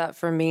does that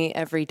for me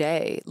every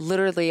day.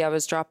 Literally, I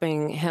was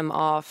dropping him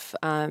off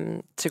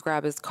to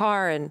grab his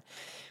car, and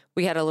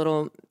we had a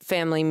little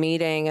family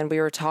meeting and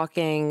we were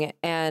talking,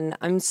 and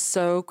I'm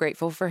so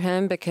grateful for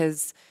him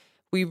because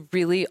we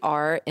really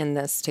are in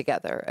this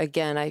together.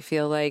 Again, I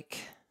feel like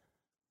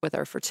with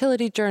our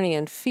fertility journey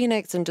in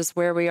Phoenix and just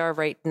where we are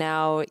right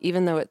now,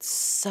 even though it's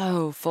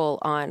so full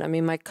on, I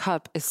mean, my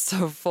cup is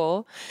so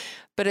full,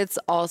 but it's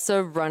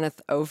also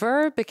runneth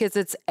over because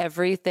it's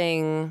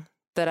everything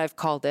that I've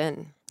called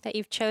in. That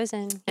you've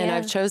chosen. And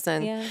I've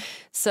chosen. Yeah.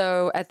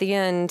 So at the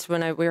end,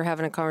 when we were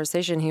having a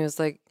conversation, he was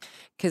like,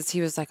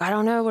 I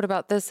don't know, what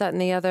about this, that,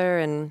 and the other?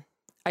 And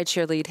I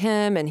cheerlead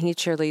him and he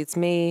cheerleads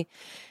me.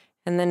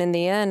 And then in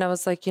the end, I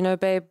was like, you know,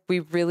 babe, we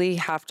really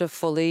have to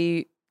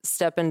fully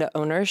step into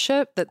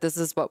ownership that this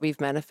is what we've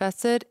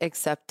manifested,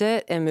 accept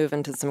it, and move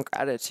into some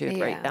gratitude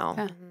right now.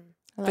 Yeah.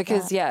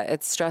 Because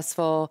it's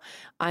stressful.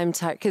 I'm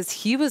tired because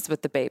he was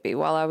with the baby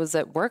while I was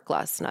at work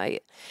last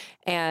night,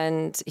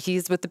 and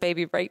he's with the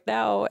baby right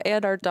now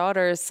and our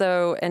daughter.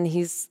 So, and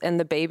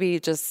the baby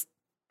just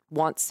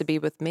wants to be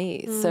with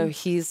me. So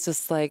he's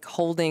just like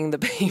holding the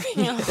baby.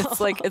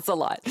 It's a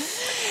lot.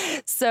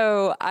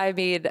 So, I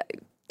mean,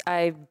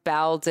 I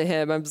bowed to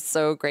him. I'm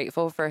so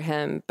grateful for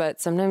him.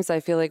 But sometimes I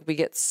feel like we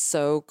get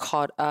so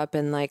caught up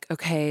in like,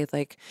 okay,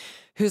 like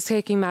who's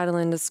taking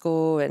Madeline to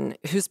school and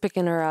who's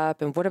picking her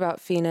up and what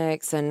about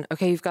Phoenix? And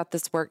okay, you've got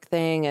this work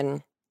thing.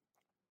 And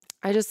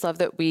I just love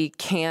that we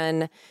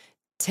can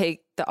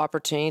take the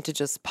opportunity to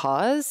just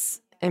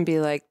pause and be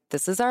like,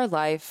 this is our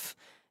life.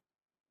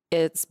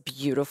 It's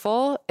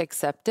beautiful.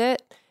 Accept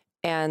it.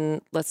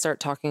 And let's start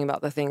talking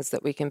about the things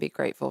that we can be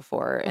grateful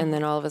for. And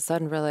then all of a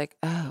sudden we're like,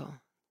 oh,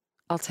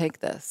 I'll take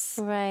this.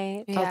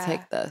 Right. I'll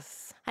take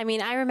this. I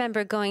mean, I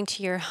remember going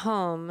to your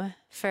home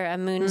for a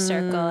moon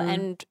circle,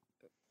 and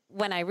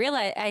when I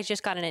realized, I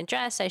just got an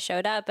address, I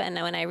showed up, and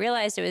when I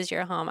realized it was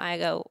your home,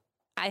 I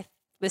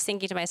was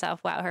thinking to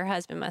myself, wow, her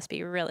husband must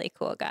be a really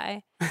cool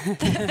guy. The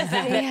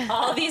fact that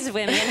all these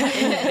women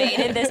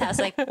invaded this house,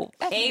 like,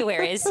 A,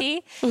 where is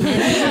he? And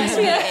he must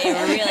be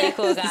a really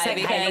cool guy. He's like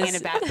because hiding in a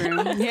bathroom.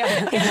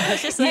 Yeah.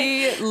 it's just like,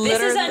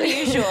 this is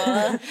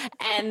unusual.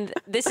 And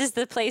this is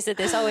the place that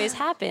this always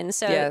happens.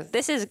 So Yes.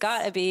 this has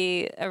got to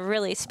be a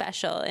really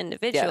special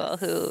individual Yes.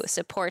 who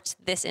supports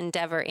this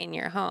endeavor in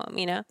your home,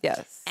 you know?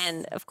 Yes.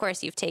 And of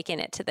course, you've taken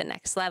it to the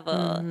next level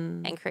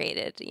and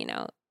created, you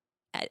know,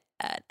 an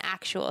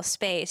actual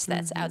space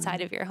that's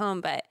outside of your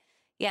home. But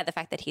yeah, the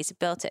fact that he's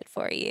built it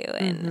for you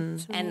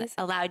and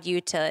allowed you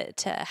to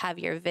have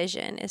your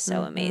vision is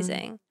so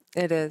amazing.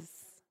 It is.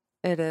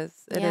 It is.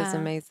 It is Yeah.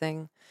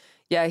 amazing.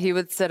 Yeah, he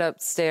would sit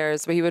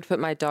upstairs, but he would put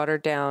my daughter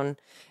down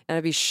and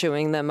I'd be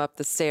shooing them up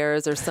the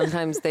stairs, or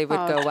sometimes they would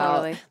go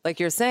totally. out. Like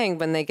you're saying,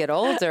 when they get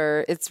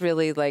older, it's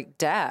really like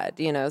dad,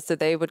 you know? So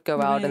they would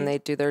go out and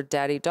they'd do their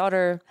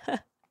daddy-daughter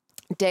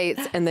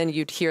dates, and then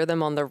you'd hear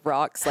them on the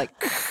rocks like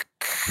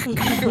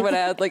when I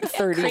had like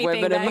 30 Creeping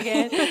women back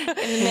in the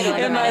middle of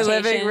in the my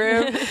living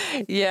meditation.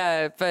 room.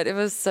 Yeah, but it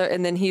was so,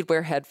 and then he'd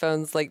wear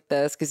headphones like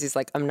this because he's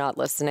like, I'm not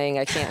listening.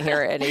 I can't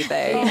hear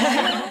anything.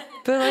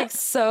 But like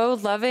so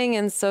loving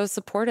and so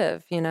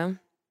supportive, you know?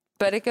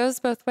 But it goes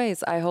both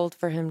ways. I hold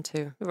for him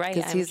too. Right,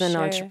 Because I'm he's an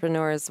sure.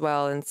 entrepreneur as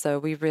well. And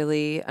so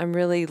I'm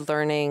really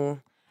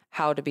learning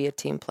how to be a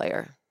team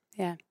player.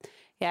 Yeah.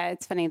 Yeah,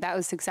 it's funny. That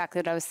was exactly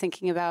what I was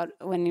thinking about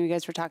when you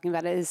guys were talking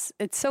about it.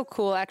 It's so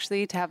cool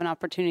actually to have an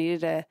opportunity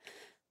to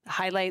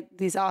highlight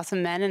these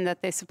awesome men and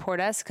that they support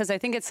us, because I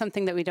think it's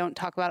something that we don't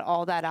talk about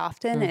all that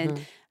often.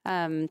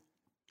 And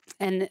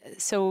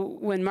so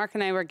when Mark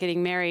and I were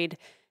getting married,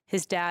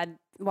 his dad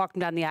walked him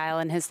down the aisle,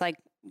 and his like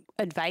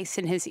advice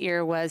in his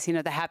ear was, you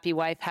know, the happy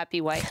wife,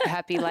 happy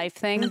life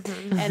thing.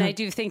 And I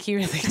do think he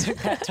really took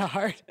that to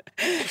heart.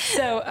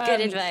 So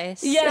Good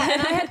advice. Yeah,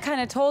 and I had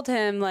kind of told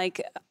him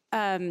like,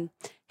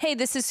 hey,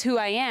 this is who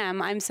I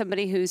am. I'm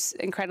somebody who's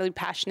incredibly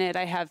passionate.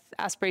 I have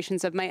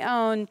aspirations of my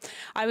own.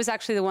 I was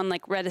actually the one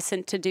like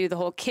reticent to do the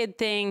whole kid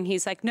thing.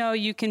 He's like, no,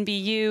 you can be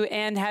you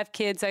and have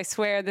kids. I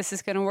swear this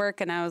is going to work.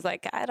 And I was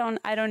like, I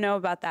don't know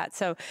about that.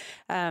 So,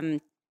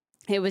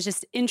 it was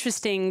just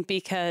interesting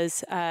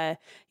because,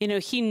 you know,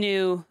 he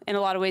knew in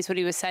a lot of ways what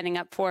he was signing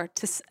up for,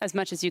 as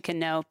much as you can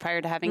know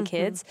prior to having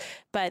kids.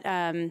 But,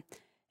 and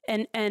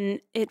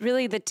it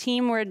really, the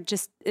teamwork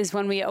just is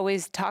one we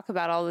always talk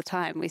about all the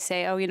time. We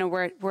say, oh, you know,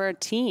 we're a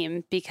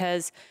team,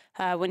 because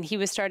when he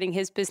was starting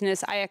his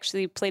business, I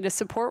actually played a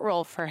support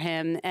role for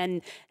him.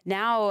 And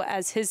now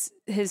as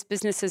his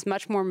business is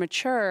much more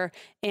mature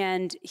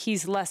and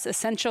he's less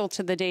essential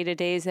to the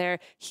day-to-days there,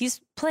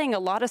 he's playing a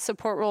lot of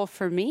support role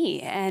for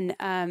me. And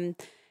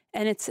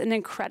it's an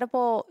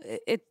incredible,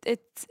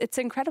 it's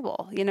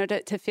incredible, you know,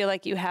 to feel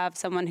like you have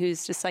someone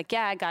who's just like,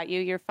 yeah, I got you,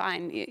 you're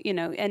fine, you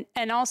know,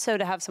 and also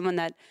to have someone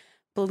that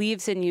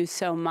believes in you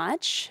so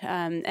much.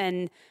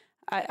 And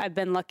I've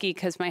been lucky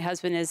because my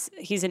husband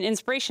he's an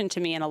inspiration to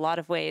me in a lot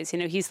of ways. You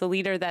know, he's the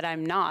leader that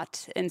I'm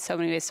not in so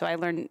many ways. So I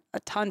learned a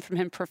ton from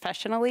him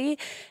professionally.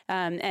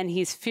 And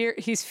he's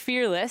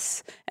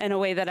fearless in a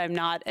way that I'm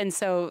not. And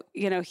so,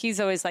 you know, he's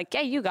always like,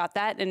 yeah, you got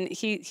that. And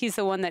he's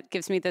the one that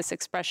gives me this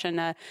expression,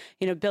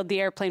 you know, build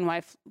the airplane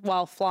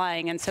while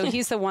flying. And so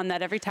he's the one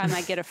that every time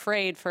I get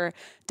afraid for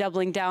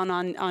doubling down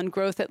on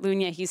growth at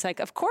Lunya, he's like,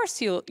 of course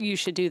you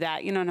should do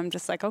that. You know, and I'm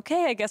just like,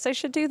 okay, I guess I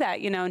should do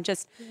that, you know, and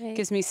just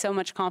gives me so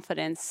much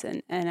confidence.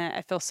 And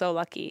I feel so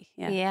lucky.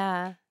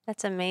 Yeah,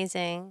 that's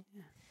amazing.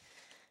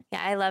 Yeah,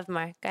 I love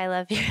Mark. I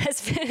love your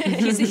husband.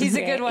 He's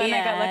a good one.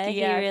 Yeah, I got lucky.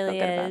 Yeah, he I feel really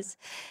good about is.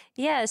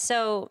 Yeah,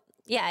 so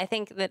yeah, I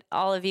think that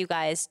all of you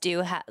guys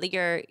do have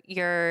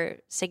your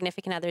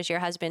significant others, your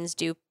husbands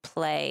do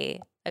play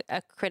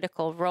a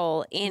critical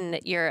role in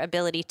your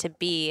ability to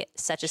be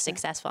such a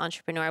successful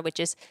entrepreneur, which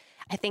is,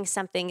 I think,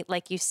 something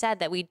like you said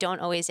that we don't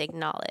always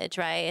acknowledge,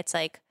 right? It's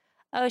like,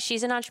 oh,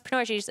 she's an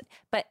entrepreneur.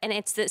 And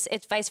it's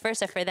vice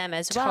versa for them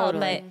as well.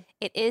 Totally.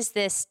 But it is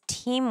this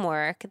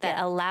teamwork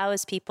that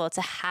allows people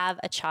to have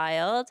a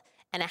child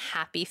and a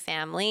happy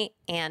family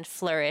and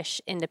flourish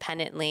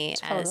independently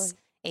as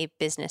a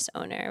business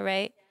owner,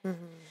 right?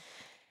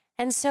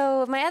 And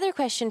so my other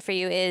question for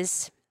you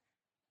is,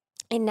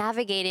 in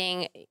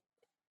navigating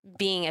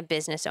being a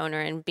business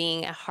owner and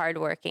being a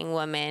hardworking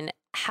woman,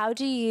 how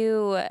do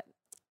you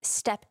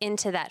step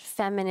into that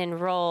feminine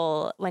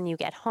role when you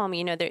get home?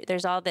 You know,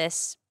 there's all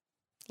this,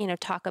 you know,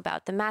 talk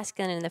about the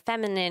masculine and the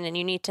feminine, and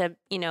you need to,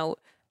 you know,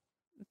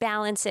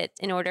 balance it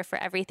in order for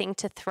everything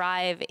to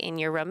thrive in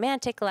your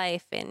romantic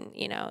life and,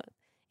 you know,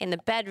 in the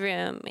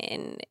bedroom,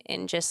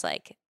 in just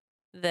like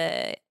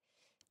the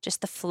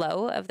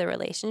flow of the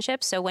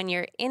relationship. So when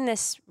you're in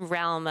this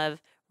realm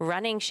of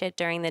running shit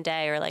during the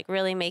day or like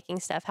really making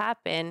stuff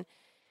happen,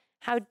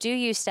 how do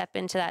you step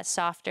into that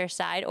softer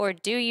side, or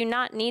do you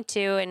not need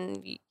to?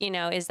 And, you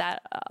know, is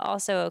that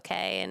also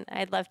okay? And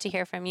I'd love to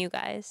hear from you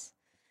guys.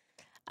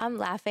 I'm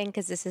laughing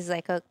because this is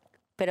like a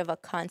bit of a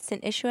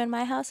constant issue in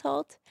my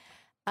household.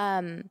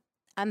 I'm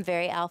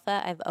very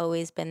alpha. I've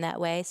always been that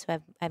way. So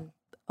I'm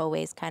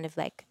always kind of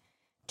like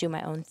do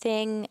my own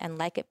thing and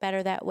like it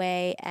better that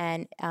way.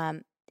 And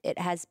it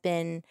has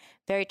been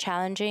very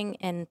challenging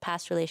in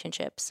past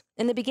relationships.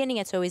 In the beginning,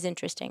 it's always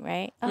interesting,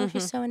 right? Oh,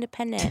 she's so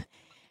independent.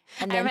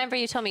 And I remember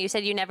you told me, you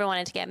said you never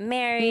wanted to get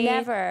married.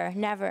 Never.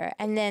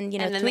 And then,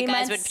 and then 3 the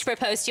guys months, would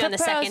propose to you on the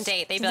second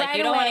date. They'd be like, right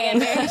you don't want to get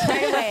married.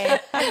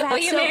 Right away. Will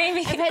you marry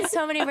me? I've had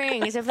so many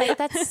rings. I'm like,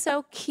 that's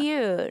so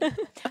cute.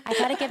 I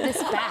got to give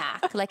this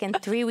back. Like in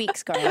 3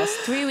 weeks, girls.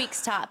 3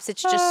 weeks tops.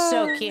 It's just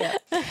so cute.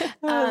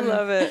 I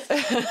love it.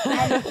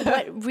 And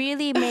what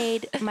really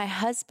made my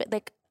husband,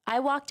 like, I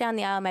walked down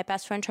the aisle, my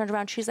best friend turned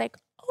around, she's like,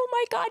 oh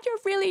my God, you're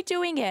really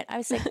doing it. I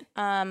was like,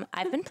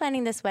 I've been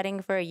planning this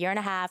wedding for a year and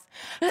a half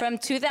from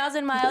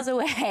 2,000 miles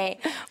away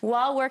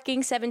while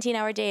working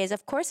 17-hour days.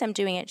 Of course I'm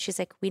doing it. She's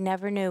like, we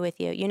never knew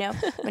with you, we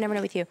never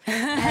knew with you.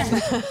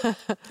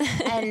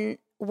 And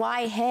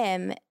why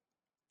him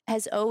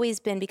has always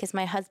been because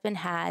my husband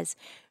has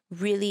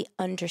really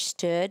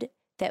understood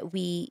that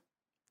we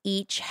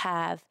each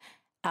have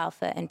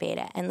alpha and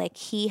beta. And like,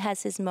 he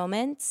has his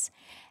moments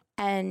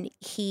and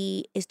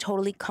he is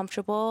totally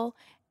comfortable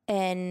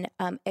in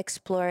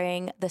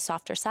exploring the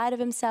softer side of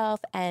himself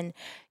and,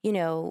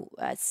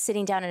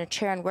 sitting down in a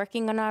chair and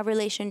working on our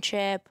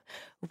relationship.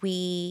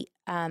 We,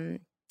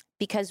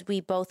 because we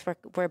both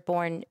were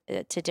born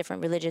to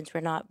different religions,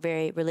 we're not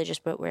very religious,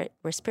 but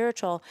we're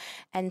spiritual.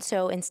 And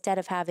so instead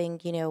of having,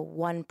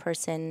 one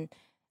person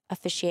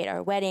officiate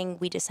our wedding,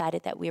 we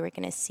decided that we were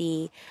going to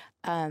see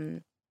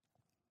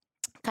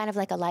kind of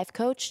like a life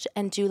coach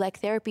and do like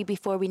therapy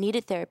before we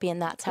needed therapy.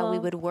 And that's how we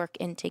would work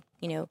into,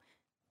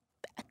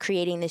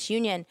 creating this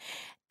union.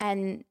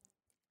 And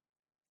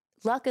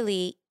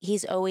luckily,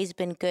 he's always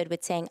been good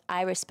with saying,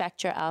 I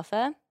respect your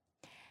alpha,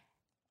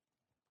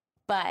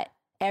 but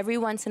every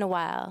once in a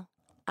while,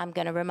 I'm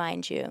going to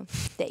remind you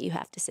that you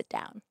have to sit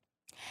down.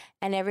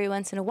 And every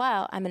once in a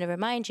while, I'm going to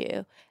remind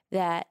you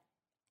that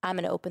I'm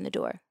going to open the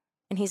door.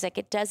 And he's like,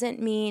 it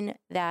doesn't mean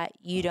that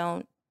you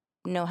don't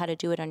know how to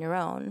do it on your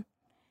own,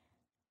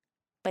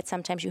 but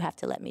sometimes you have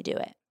to let me do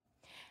it.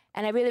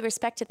 And I really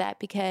respected that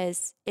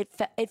because it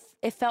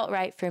felt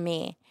right for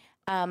me.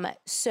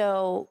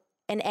 So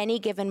in any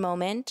given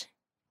moment,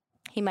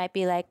 he might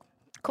be like,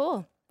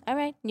 cool, all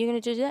right, you're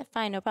going to do that?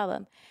 Fine, no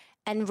problem.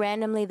 And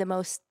randomly, the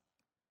most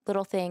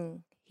little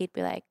thing, he'd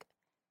be like,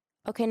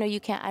 okay, no, you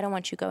can't. I don't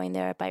want you going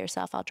there by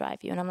yourself. I'll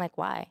drive you. And I'm like,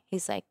 why?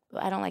 He's like,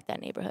 I don't like that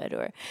neighborhood,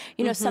 or,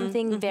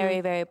 something very,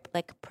 very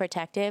like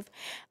protective.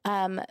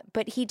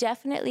 But he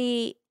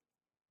definitely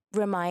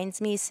reminds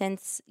me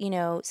since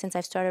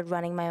I've started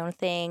running my own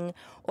thing,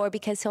 or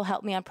because he'll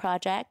help me on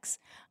projects,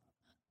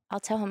 I'll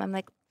tell him, I'm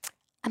like,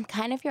 I'm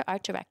kind of your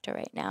art director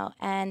right now,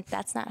 and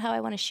that's not how I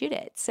want to shoot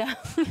it. So,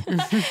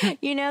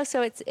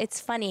 so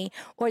it's funny,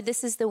 or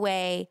this is the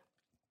way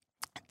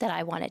that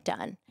I want it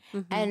done.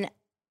 And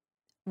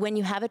when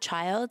you have a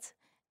child,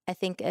 I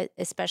think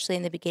especially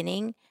in the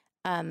beginning,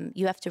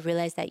 you have to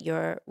realize that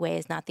your way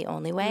is not the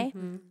only way.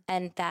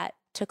 And that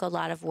took a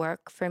lot of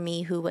work for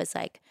me, who was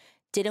like,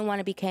 didn't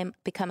want to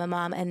become a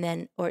mom, and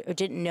then, or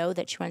didn't know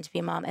that she wanted to be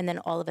a mom. And then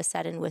all of a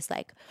sudden was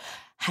like,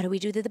 how do we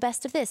do the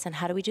best of this? And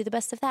how do we do the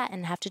best of that?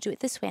 And have to do it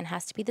this way and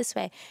has to be this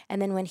way.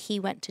 And then when he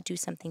went to do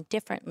something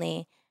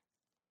differently,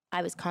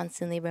 I was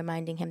constantly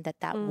reminding him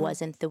that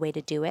wasn't the way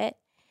to do it.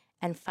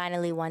 And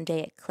finally one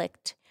day it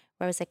clicked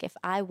where I was like, if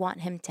I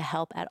want him to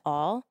help at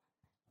all,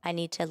 I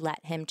need to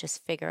let him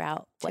just figure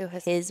out what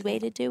his way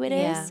to do it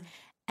is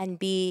and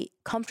be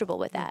comfortable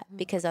with that,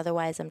 because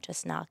otherwise I'm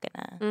just not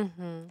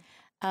gonna.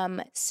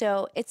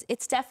 So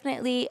it's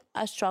definitely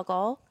a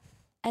struggle,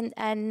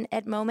 and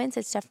at moments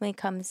it definitely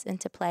comes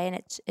into play, and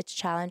it's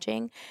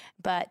challenging,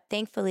 but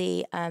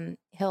thankfully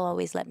he'll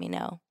always let me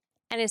know.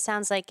 And it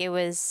sounds like it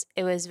was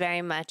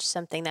very much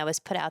something that was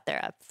put out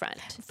there up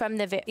front from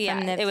the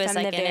it was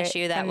like an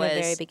issue that was from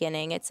the very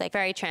beginning. It's like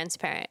very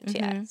transparent.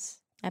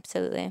 Yes,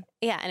 absolutely.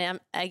 Yeah, and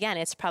again,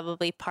 it's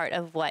probably part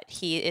of what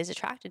he is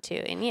attracted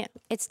to in you.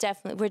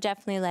 We're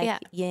definitely like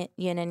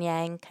yin and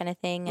yang kind of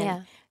thing.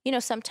 And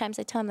sometimes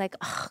I tell him like,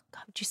 oh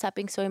God, would you stop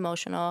being so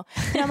emotional?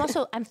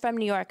 I'm from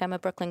New York. I'm a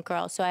Brooklyn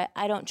girl, so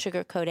I don't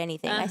sugarcoat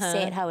anything. I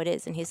say it how it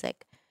is. And he's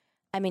like,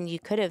 I mean, you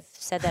could have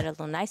said that a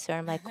little nicer.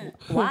 I'm like,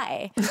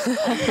 why?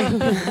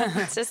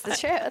 It's just the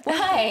truth.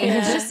 Why?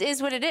 It just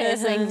is what it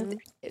is. Like,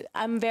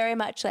 I'm very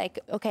much like,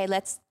 okay,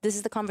 this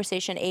is the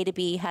conversation, A to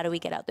B. How do we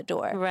get out the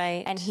door?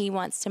 Right. And he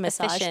wants to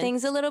massage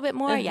things a little bit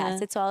more. Yes,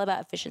 it's all about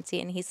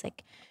efficiency. And he's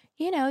like,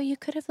 you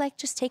could have like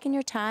just taken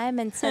your time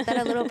and said that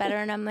a little better.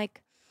 And I'm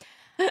like,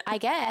 I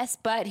guess,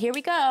 but here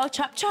we go.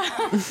 Chop,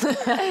 chop.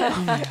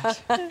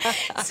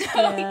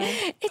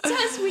 It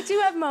does. We do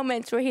have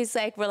moments where he's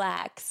like,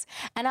 relax.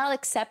 And I'll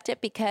accept it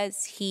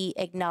because he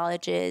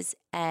acknowledges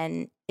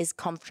and is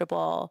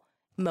comfortable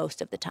most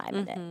of the time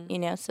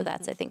in it, So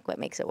that's, I think, what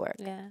makes it work.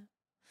 Yeah.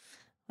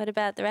 What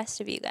about the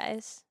rest of you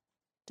guys?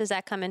 Does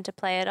that come into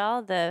play at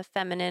all? The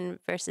feminine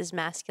versus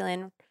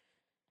masculine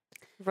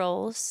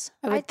roles?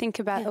 I would think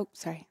about,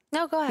 sorry.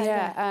 No, go ahead.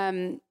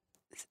 Yeah.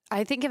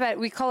 I think about,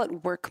 we call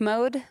it work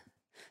mode.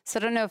 So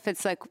I don't know if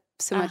it's like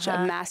so much a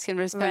masculine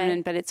versus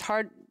feminine, but it's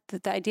hard,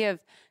 the idea of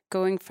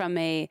going from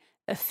a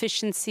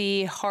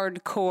efficiency,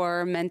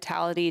 hardcore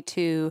mentality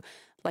to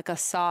like a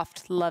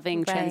soft,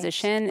 loving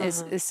transition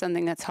is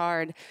something that's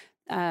hard.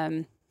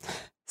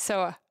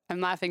 So I'm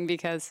laughing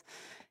because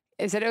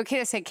is it okay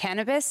to say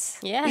cannabis?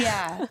 Yeah.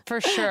 Yeah, for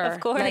sure.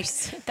 Of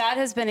course. Like, that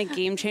has been a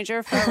game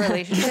changer for our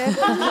relationship.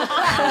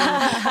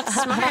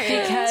 Smart.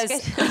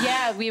 Because,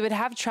 yeah, we would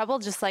have trouble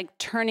just like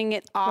turning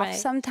it off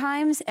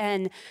sometimes.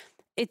 And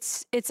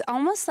it's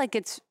almost like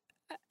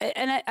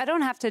and I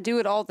don't have to do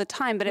it all the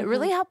time, but it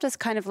really helped us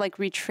kind of like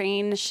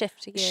retrain,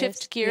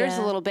 shift gears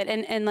a little bit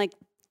and like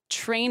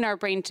train our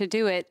brain to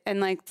do it. And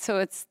like,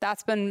 so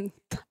that's been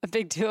a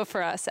big deal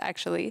for us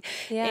actually.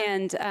 Yeah.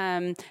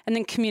 And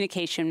then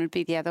communication would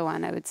be the other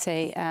one, I would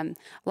say. A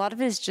lot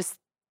of it is just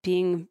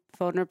being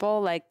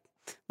vulnerable, like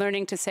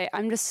learning to say,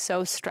 I'm just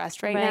so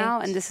stressed right now.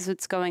 And this is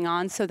what's going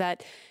on, so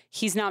that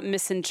he's not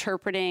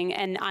misinterpreting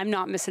and I'm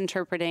not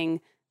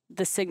misinterpreting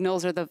the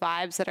signals or the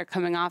vibes that are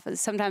coming off.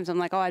 Sometimes I'm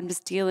like, oh, I'm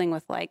just dealing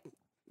with like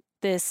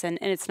this and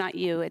it's not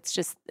you. It's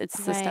the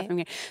stuff I'm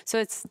here.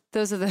 So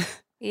those are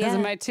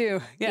my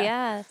two.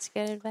 Yeah, that's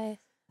good advice.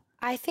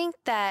 I think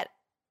that,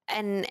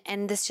 and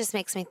this just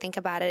makes me think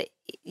about it,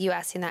 you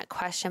asking that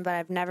question, but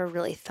I've never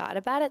really thought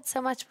about it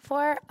so much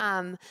before,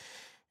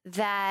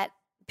 that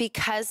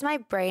because my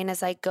brain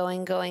is like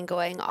going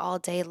all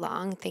day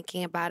long,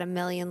 thinking about a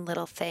million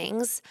little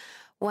things,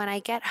 when I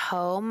get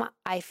home,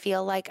 I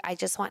feel like I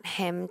just want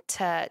him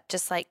to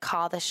just like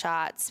call the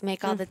shots,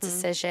 make all the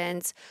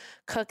decisions,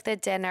 cook the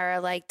dinner,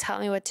 like tell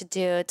me what to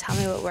do, tell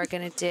me what we're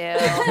going to do,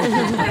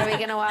 what are we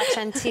going to watch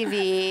on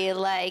TV,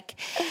 like,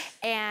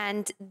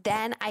 and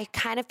then I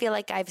kind of feel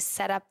like I've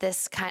set up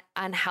this kind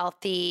of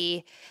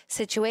unhealthy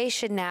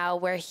situation now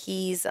where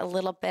he's a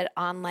little bit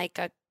on like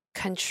a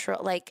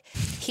control, like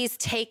he's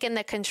taken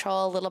the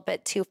control a little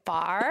bit too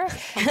far.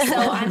 So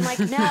I'm like,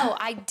 no,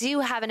 I do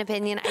have an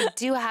opinion. I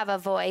do have a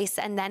voice.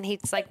 And then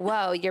he's like,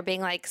 whoa, you're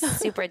being like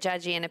super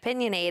judgy and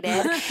opinionated.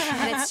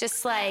 And it's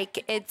just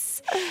like,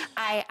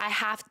 I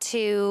have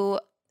to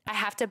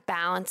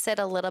balance it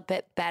a little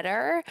bit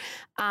better.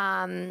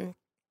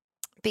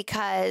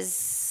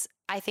 Because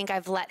I think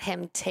I've let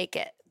him take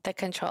the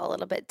control a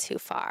little bit too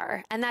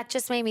far. And that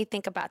just made me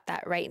think about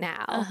that right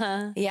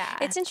now. Yeah.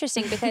 It's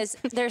interesting because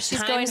there's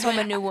She's going from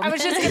a new woman. I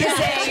was just going to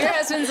say, your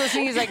husband's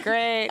listening. He's like,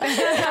 great.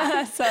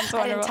 Sounds wonderful.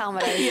 I didn't tell him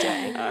what I was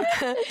doing.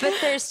 But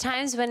there's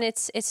times when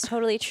it's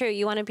totally true.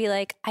 You want to be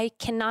like, I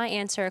cannot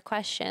answer a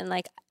question.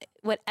 Like,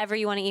 whatever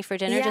you want to eat for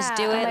dinner, just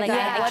do it. Like,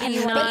 I cannot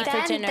eat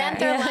for dinner. Then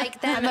they're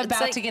like, I'm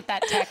about to get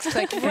that text,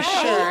 like, for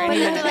sure. But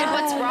then they're like,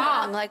 what's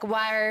wrong? Like,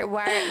 why,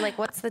 like,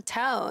 what's the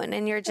tone?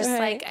 And you're just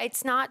like,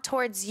 it's not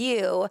towards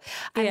you.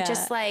 I'm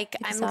just like,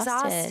 I'm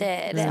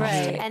exhausted.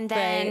 Right.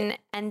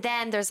 And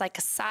then there's like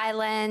a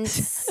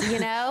silence, you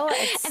know?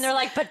 And they're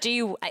like, but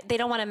they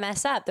don't want to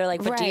mess up. They're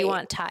like, but do you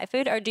want Thai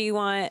food or do you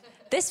want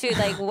this food?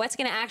 Like, what's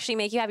going to actually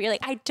make you happy? You're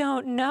like, I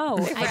don't know.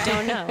 I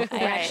don't know.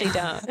 I actually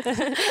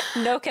don't.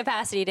 No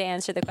capacity to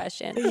answer the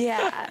question.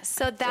 Yeah.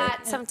 So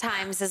that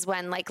sometimes is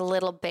when like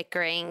little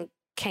bickering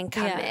can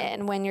come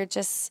in when you're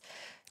just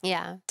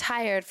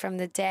tired from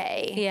the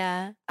day.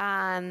 Yeah.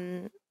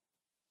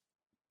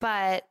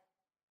 But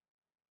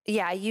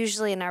yeah,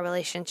 usually in our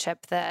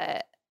relationship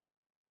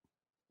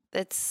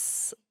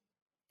it's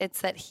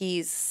that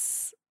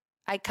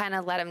I kind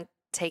of let him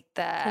take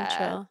the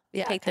control.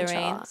 Take the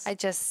reins.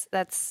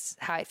 That's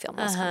how I feel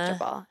most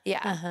comfortable.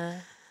 Yeah.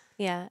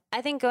 Yeah.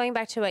 I think going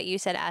back to what you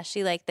said,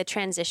 Ashley, like the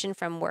transition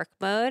from work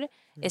mode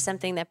is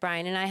something that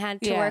Brian and I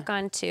had to work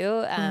on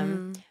too.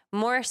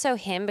 More so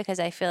him, because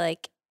I feel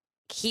like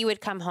he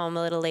would come home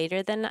a little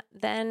later than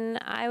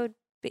I would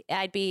be.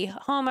 I'd be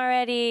home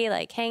already,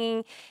 like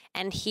hanging,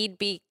 and he'd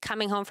be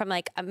coming home from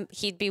like,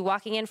 he'd be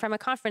walking in from a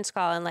conference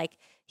call, and like,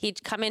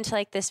 he'd come into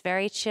like this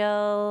very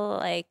chill,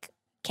 like,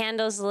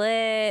 candles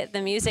lit, the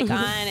music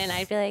on, and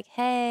I'd be like,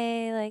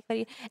 hey, like, what do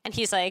you, and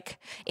he's like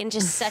in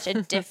just such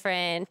a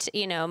different,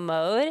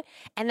 mode.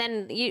 And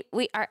then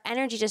our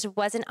energy just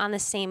wasn't on the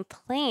same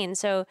plane.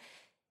 So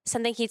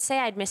something he'd say,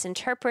 I'd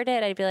misinterpret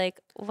it. I'd be like,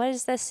 what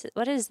is this?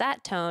 What is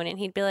that tone? And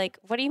he'd be like,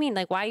 what do you mean?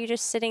 Like, why are you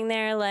just sitting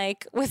there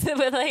like with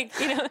like,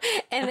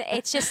 and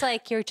it's just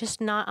like, you're just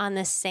not on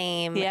the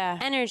same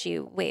energy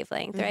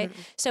wavelength. Right.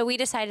 So we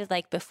decided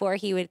like before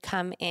he would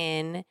come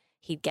in,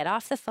 he'd get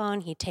off the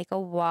phone, he'd take a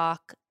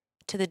walk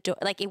to the door.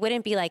 Like, it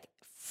wouldn't be like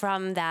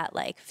from that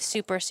like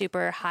super,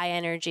 super high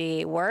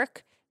energy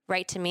work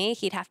right to me.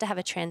 He'd have to have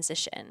a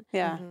transition,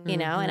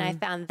 and I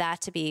found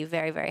that to be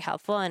very, very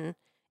helpful. And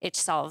it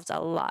solved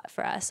a lot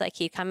for us. Like,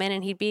 he'd come in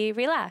and he'd be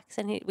relaxed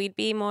and we'd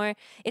be more,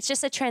 it's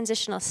just a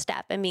transitional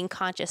step and being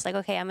conscious. Like,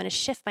 okay, I'm going to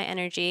shift my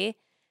energy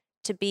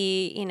to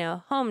be,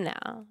 home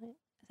now.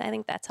 I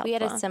think that's helpful. We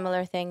had a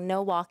similar thing,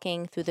 no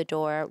walking through the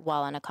door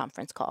while on a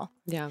conference call.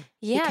 Yeah.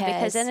 Yeah,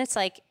 because then it's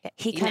like,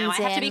 he comes now I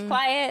have to be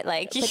quiet.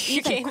 Like, but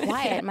even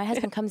quiet, my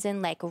husband comes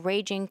in like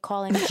raging,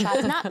 calling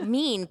shots. Not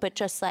mean, but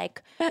just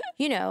like,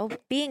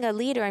 being a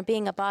leader and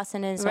being a boss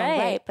in his own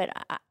right. But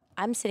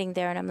I'm sitting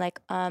there and I'm like,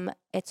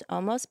 it's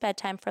almost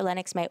bedtime for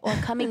Lennox May. Or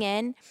coming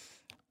in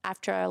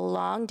after a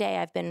long day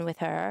I've been with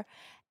her,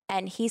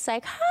 And he's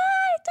like,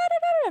 hi, da, da, da,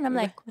 da. And I'm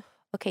like,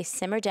 okay,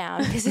 simmer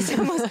down because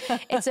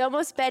it's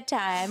almost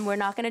bedtime. We're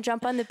not going to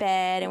jump on the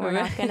bed and we're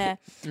not going to.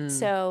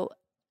 So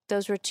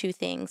those were two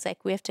things.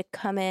 Like we have to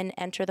come in,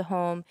 enter the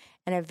home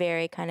in a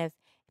very kind of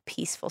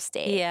peaceful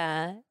state.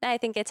 Yeah. I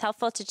think it's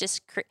helpful to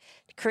just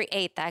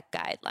create that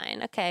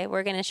guideline. Okay,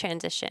 we're going to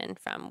transition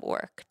from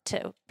work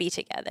to be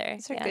together.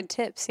 Those are good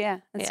tips. Yeah,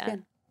 that's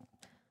good.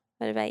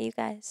 What about you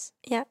guys?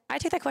 Yeah, I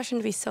take that question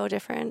to be so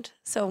different.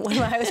 So when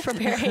I was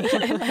preparing,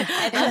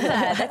 I love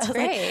that. That's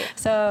great.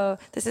 So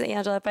this is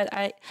Angela, but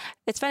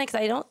it's funny because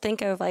I don't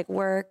think of like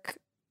work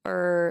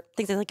or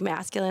things as like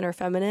masculine or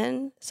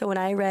feminine. So when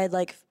I read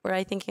like, when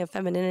I thinking of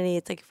femininity,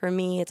 it's like for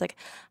me, it's like,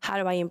 how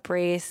do I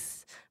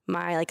embrace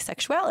my like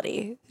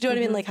sexuality? Do you know what I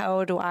mean? Like,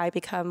 how do I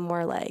become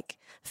more like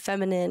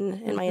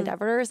feminine in my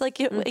endeavors? Like,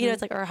 you know,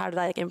 it's like, or how did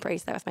I like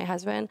embrace that with my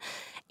husband?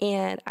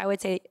 And I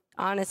would say,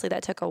 honestly,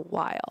 that took a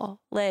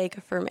while,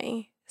 like for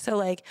me. So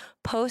like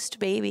post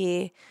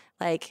baby,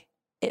 like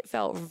it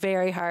felt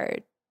very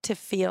hard to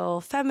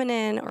feel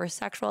feminine or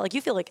sexual. Like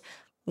you feel like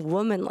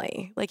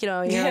womanly, like, you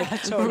know, you're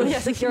like, totally.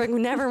 It's like you're like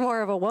never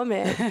more of a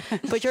woman,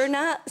 but you're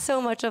not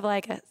so much of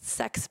like a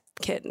sex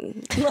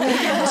kitten. And so like,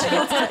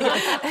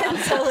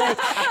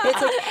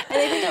 it's like, and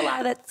I think a lot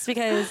of that's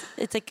because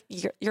it's like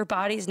your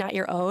body's not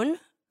your own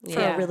for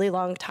a really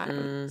long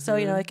time. So,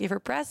 you know, like if you're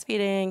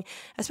breastfeeding,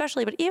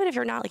 especially, but even if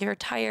you're not, like if you're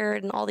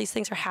tired and all these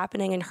things are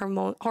happening and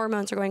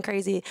hormones are going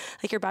crazy,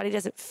 like your body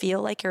doesn't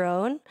feel like your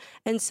own.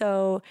 And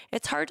so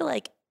it's hard to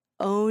like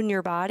own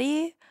your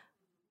body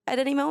at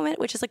any moment,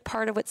 which is like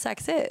part of what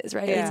sex is,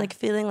 right? It's like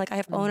feeling like I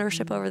have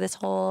ownership over this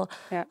whole,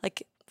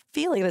 like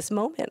feeling this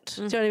moment.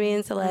 Do you know what I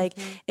mean? So like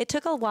it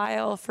took a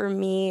while for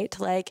me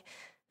to like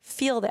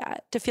feel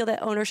that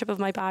ownership of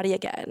my body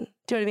again.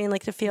 Do you know what I mean?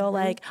 Like to feel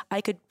like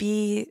I could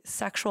be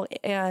sexual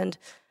and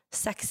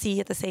sexy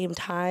at the same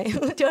time. Do you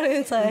know what I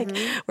mean? It's like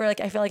where like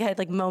I feel like I had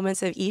like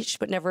moments of each,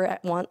 but never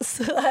at once.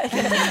 like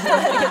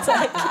it's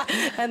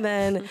like, and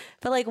then,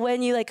 but like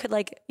when you like could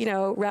like, you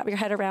know, wrap your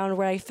head around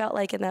where I felt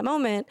like in that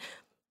moment,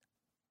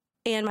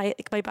 and my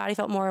body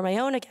felt more on my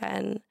own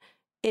again,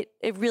 it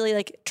really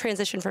like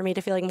transitioned for me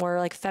to feeling more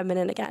like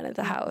feminine again at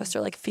the house, or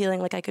like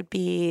feeling like I could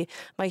be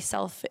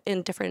myself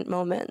in different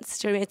moments.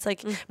 Do you know what I mean? It's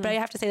like, but I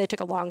have to say that it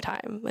took a long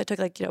time. It took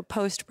like, you know,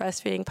 post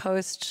breastfeeding,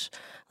 post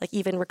like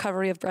even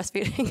recovery of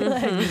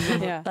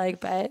breastfeeding.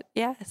 But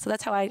yeah, so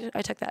that's how I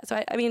took that.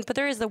 So I mean, but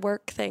there is the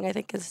work thing I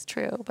think is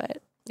true,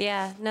 but.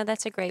 Yeah, no,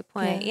 that's a great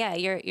point. Yeah,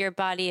 your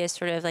body is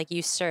sort of like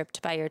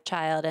usurped by your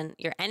child and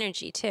your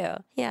energy too.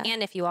 Yeah.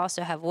 And if you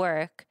also have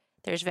work,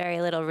 there's very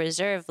little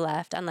reserve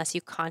left unless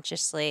you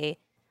consciously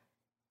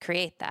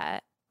create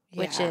that,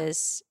 which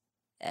is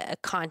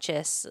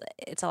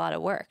it's a lot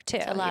of work too.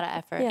 It's a lot of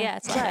effort. Yeah,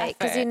 it's a lot of effort.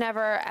 Because you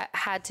never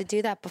had to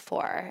do that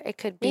before. It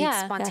could be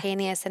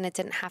spontaneous and it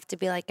didn't have to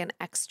be like an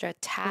extra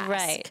task.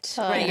 Right.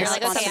 Oh, right. yeah. You're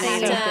like, okay, I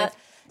have to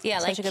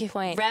Such a good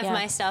point. rev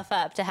myself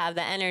up to have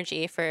the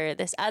energy for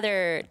this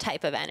other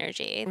type of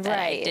energy that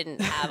I didn't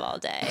have all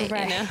day.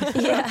 Right. You know?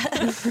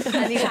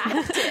 And you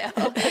have to.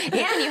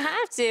 Yeah, and you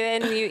have to,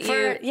 and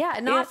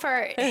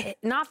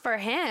not for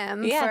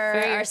him. Yeah, for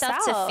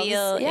yourself to ourselves.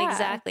 feel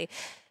exactly.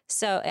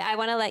 So I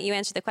want to let you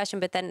answer the question,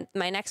 but then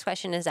my next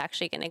question is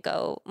actually going to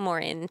go more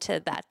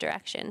into that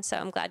direction. So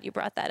I'm glad you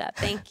brought that up.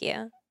 Thank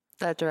you.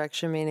 That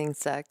direction meaning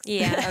sex.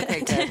 Yeah. Okay,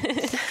 good.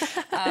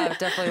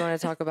 Definitely want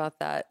to talk about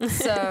that.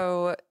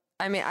 So,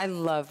 I mean, I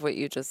love what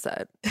you just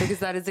said because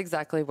that is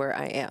exactly where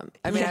I am.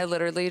 I mean, I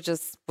literally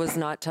just was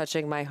not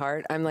touching my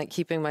heart. I'm like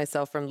keeping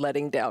myself from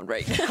letting down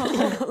right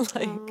now.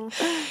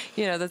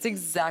 You know, that's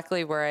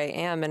exactly where I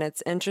am. And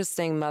it's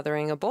interesting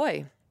mothering a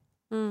boy.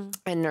 And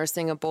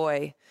nursing a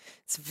boy.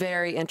 It's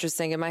very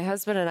interesting. And my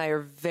husband and I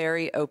are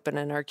very open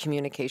in our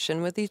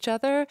communication with each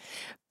other.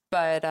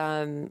 But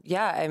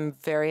yeah, I'm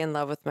very in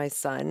love with my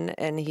son,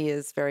 and he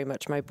is very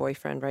much my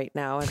boyfriend right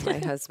now. And my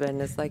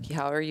husband is like,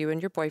 how are you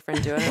and your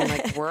boyfriend doing? I'm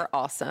like, we're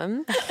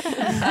awesome.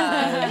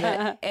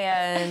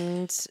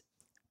 And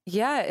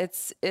yeah,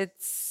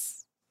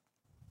 it's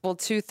well,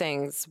 two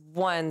things.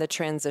 One, the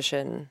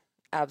transition.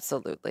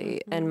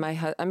 Absolutely. And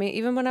I mean,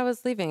 even when I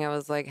was leaving, I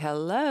was like,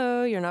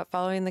 hello, you're not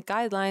following the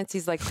guidelines.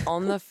 He's like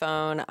on the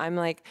phone. I'm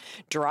like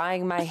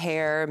drying my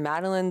hair.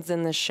 Madeline's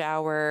in the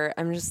shower.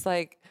 I'm just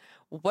like,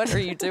 what are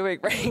you doing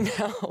right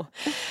now?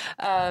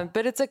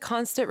 But it's a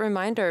constant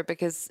reminder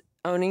because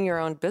owning your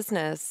own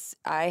business,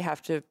 I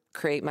have to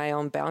create my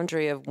own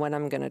boundary of when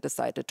I'm going to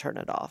decide to turn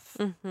it off.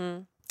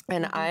 And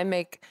I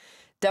make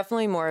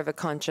definitely more of a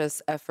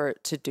conscious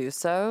effort to do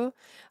so,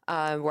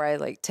 where I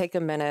like take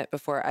a minute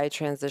before I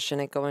transition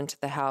and go into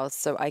the house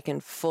so I can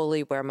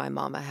fully wear my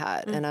mama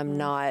hat. And I'm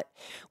not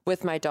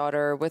with my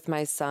daughter, with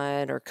my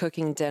son, or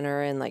cooking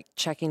dinner and like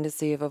checking to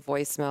see if a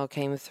voicemail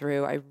came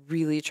through. I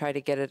really try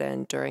to get it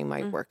in during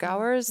my work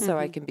hours so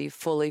I can be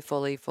fully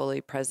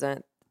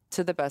present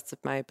to the best of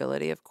my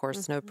ability. Of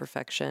course, no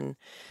perfection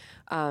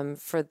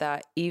for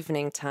that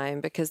evening time,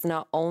 because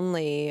not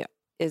only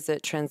is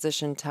it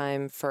transition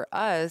time for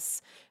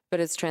us, but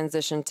it's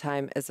transition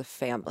time as a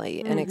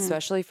family. And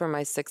especially for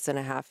my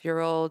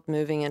 6.5-year-old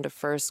moving into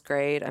first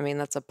grade. I mean,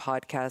 that's a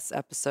podcast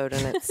episode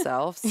in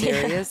itself,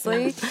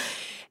 seriously.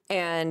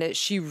 And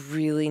she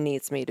really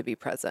needs me to be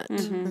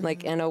present,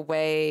 like in a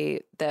way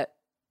that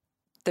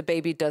the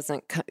baby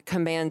doesn't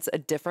commands a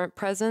different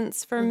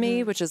presence for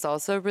me, which is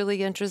also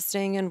really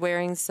interesting, and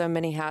wearing so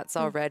many hats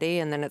already.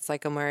 And then it's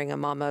like I'm wearing a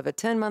mama of a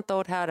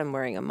 10-month-old hat. I'm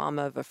wearing a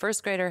mama of a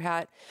first grader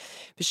hat.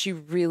 But she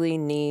really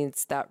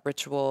needs that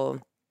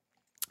ritual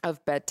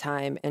of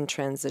bedtime and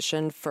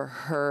transition for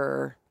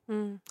her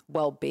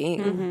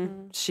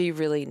well-being. She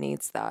really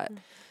needs that.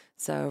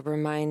 So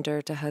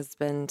reminder to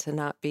husband to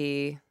not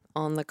be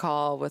on the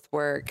call with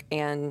work.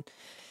 And,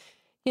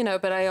 you know,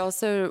 but I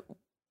also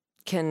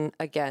can,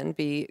 again,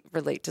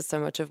 relate to so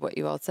much of what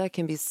you all said,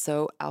 can be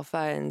so alpha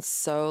and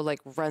so like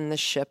run the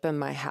ship in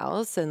my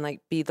house and like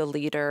be the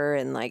leader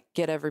and like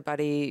get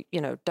everybody, you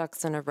know,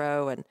 ducks in a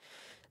row. And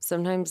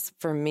sometimes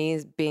for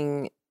me,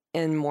 being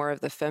in more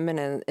of the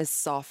feminine is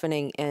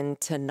softening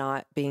into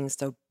not being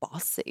so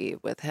bossy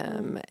with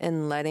him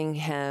and letting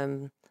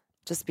him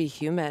just be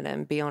human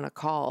and be on a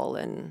call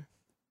and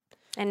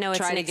know it's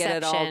try an to get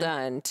it all exception.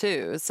 done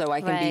too, so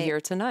I can be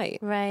here tonight.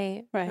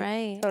 Right.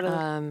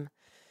 Totally.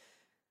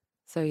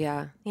 So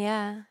yeah,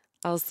 Yeah.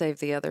 I'll save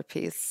the other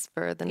piece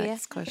for the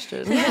next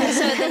question. Yeah,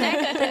 so the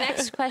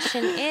next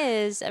question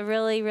is a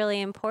really, really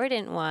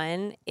important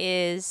one,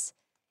 is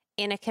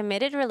in a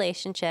committed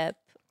relationship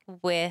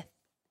with,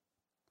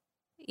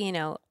 you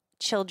know,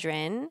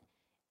 children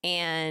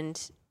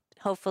and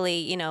hopefully,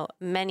 you know,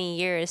 many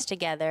years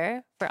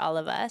together for all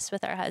of us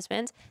with our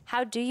husbands,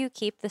 how do you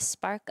keep the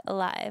spark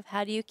alive?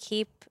 How do you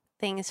keep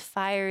things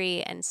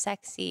fiery and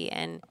sexy?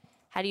 And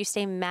how do you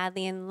stay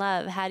madly in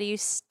love? How do you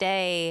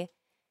stay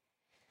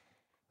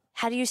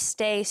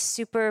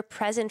super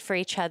present for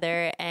each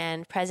other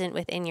and present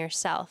within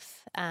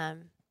yourself,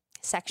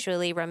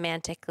 sexually,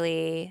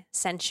 romantically,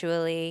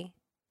 sensually?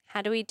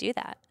 How do we do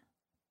that?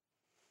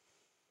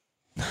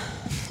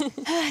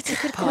 That's a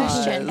good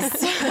question.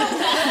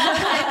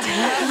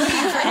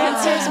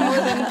 Answers more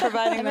than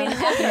providing them.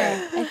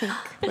 I think,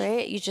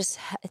 right? You just,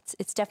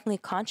 it's definitely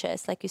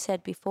conscious. Like you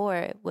said before,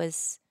 it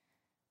was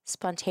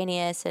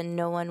spontaneous and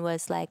no one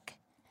was like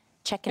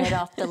checking it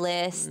off the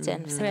list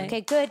and was like,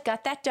 okay, good,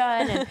 got that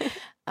done.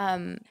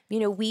 And, you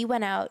know, we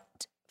went out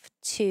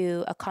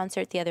to a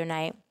concert the other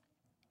night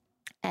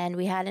and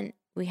we haven't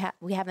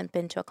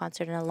been to a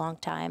concert in a long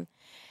time.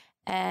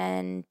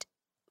 And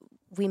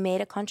we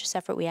made a conscious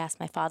effort. We asked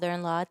my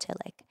father-in-law to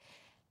like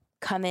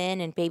come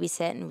in and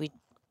babysit, and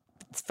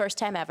it's first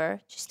time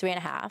ever. She's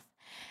 3.5.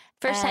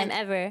 First time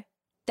ever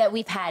that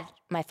we've had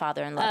my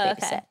father-in-law babysit.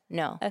 Okay.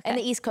 No, Okay. and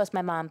the East Coast,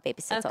 my mom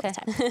babysits all the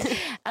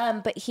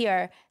time. But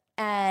here,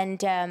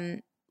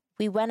 and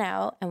we went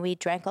out and we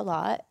drank a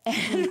lot,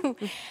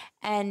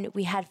 and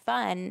we had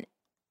fun.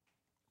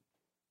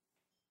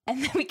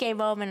 And then we came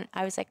home and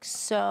I was like,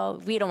 so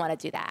we don't want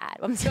to do that.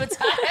 I'm so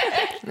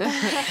tired.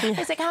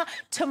 It's like,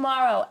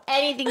 tomorrow,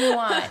 anything you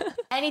want.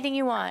 Anything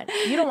you want.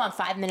 You don't want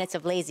 5 minutes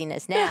of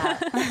laziness now.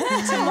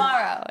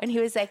 Tomorrow. And he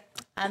was like,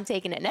 I'm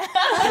taking it now.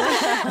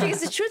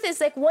 Because the truth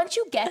is, like, once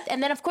you get,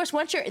 and then of course,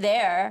 once you're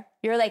there,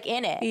 you're like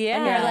in it. Yeah.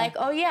 And you're like,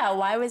 oh yeah,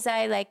 why was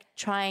I like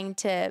trying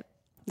to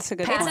It's a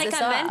good It's point. like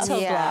this a off?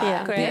 mental Yeah.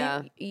 block, right?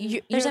 Yeah.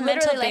 There's You're a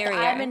mental literally like, barrier.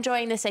 I'm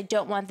enjoying this. I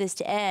don't want this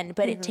to end.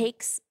 But it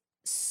takes,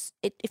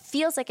 it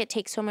feels like it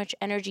takes so much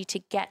energy to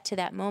get to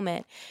that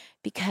moment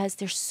because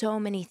there's so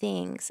many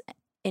things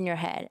in your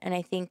head. And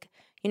I think,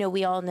 you know,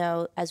 we all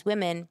know as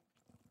women,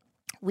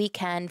 we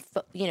can,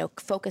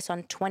 focus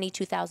on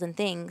 22,000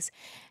 things,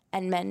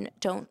 and men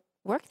don't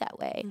work that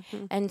way.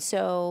 And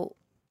so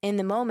in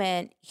the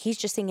moment, he's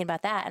just thinking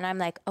about that. And I'm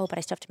like, oh, but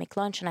I still have to make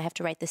lunch and I have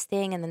to write this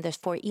thing. And then there's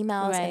 4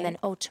 emails. Right. And then,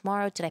 oh,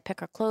 tomorrow, did I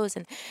pick her clothes?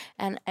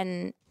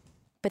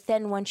 But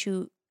then once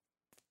you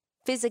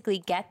physically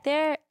get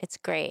there, it's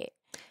great.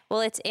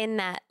 Well, it's in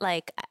that,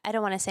 like, I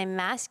don't want to say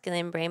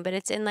masculine brain, but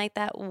it's in like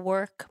that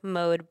work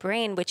mode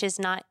brain, which is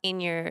not in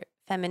your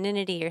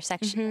femininity, your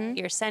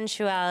your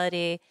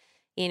sensuality.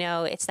 You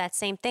know, it's that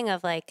same thing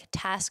of like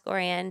task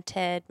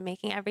oriented,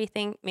 making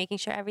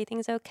sure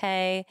everything's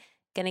okay,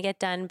 gonna get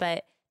done.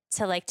 But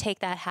to like take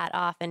that hat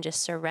off and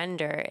just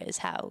surrender is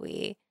how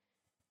we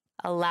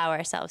allow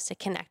ourselves to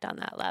connect on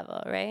that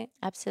level, right?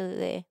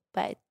 Absolutely.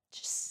 But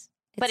just,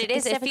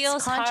 it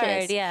feels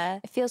hard. Yeah.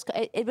 It feels,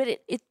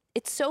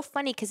 it's so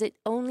funny because it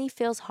only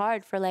feels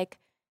hard for like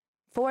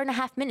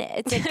 4.5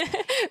 minutes. It's like,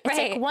 it's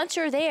Right. like once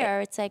you're there,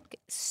 it's like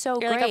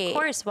so You're great. like, of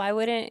course, why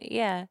wouldn't,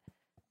 yeah.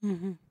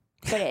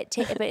 But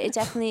it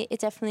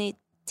definitely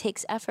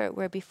takes effort.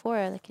 Where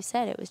before, like you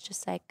said, it was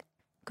just like,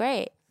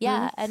 great,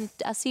 yeah, and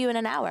I'll see you in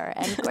an hour,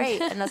 and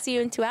great, and I'll see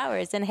you in 2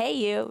 hours, and hey,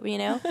 you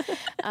know.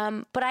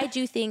 But I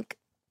do think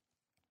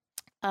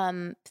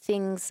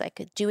things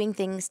like doing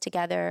things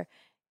together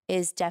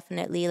is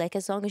definitely like,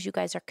 as long as you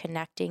guys are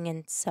connecting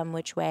in some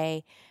which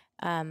way,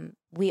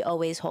 we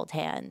always hold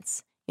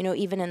hands. You know,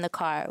 even in the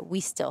car, we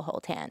still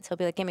hold hands. He'll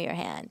be like, give me your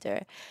hand,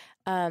 or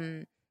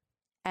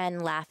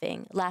and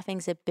laughing.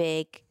 Laughing's a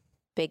big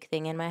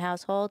thing in my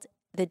household.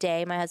 the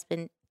day my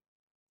husband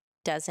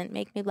doesn't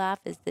make me laugh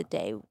is the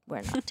day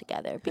we're not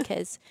together,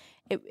 because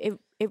it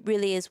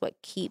really is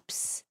what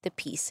keeps the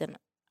peace in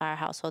our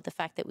household. The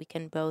fact that we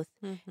can both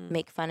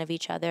make fun of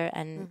each other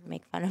and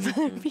make fun of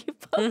other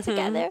people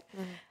together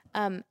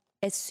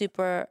is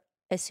super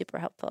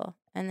helpful.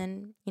 And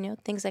then, you know,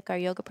 things like our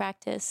yoga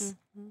practice,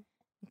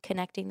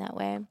 connecting that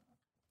way.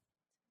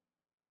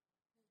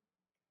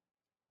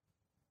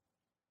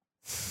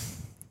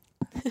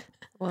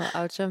 Well,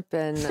 I'll jump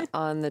in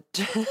on the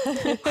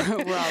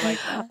We're all like,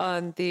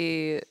 on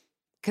the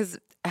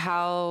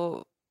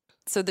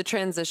so the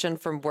transition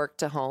from work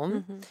to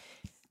home.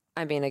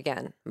 I mean,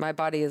 again, my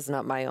body is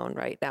not my own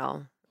right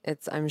now.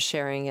 I'm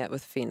sharing it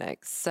with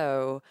Phoenix.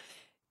 So,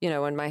 you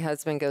know, when my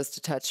husband goes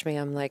to touch me,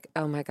 I'm like,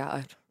 oh my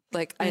God,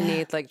 like I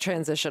need like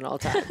transitional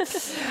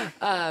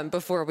time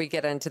before we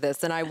get into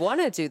this. And I want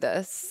to do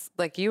this.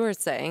 Like you were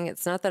saying,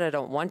 it's not that I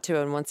don't want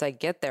to. And once I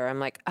get there, I'm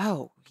like,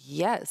 oh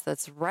yes,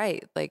 that's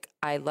right. Like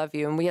I love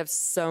you. And we have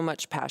so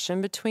much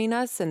passion between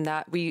us, and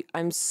that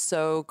I'm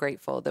so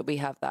grateful that we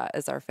have that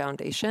as our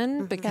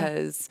foundation,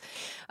 because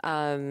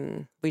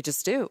we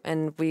just do.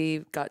 And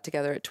we got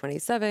together at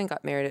 27,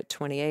 got married at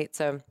 28.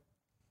 So,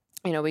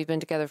 you know, we've been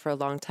together for a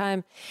long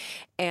time,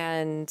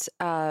 and,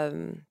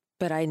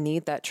 but I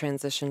need that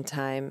transition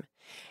time,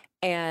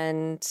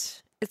 and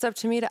it's up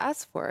to me to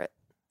ask for it.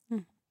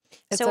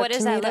 So what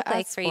does that look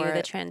like for you,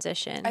 the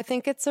transition? I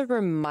think it's a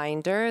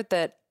reminder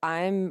that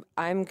I'm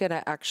going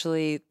to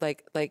actually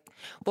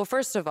well,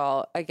 first of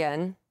all,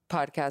 again,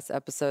 podcast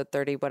episode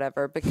 30,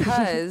 whatever,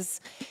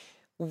 because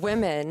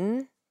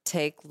women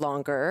take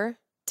longer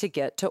to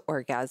get to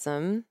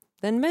orgasm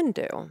than men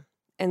do.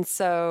 And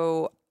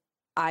so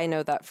I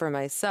know that for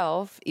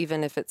myself,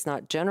 even if it's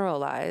not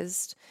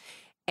generalized,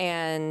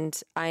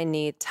 and I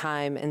need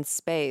time and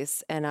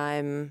space, and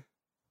I'm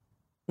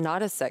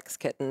not a sex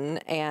kitten,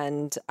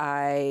 and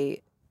I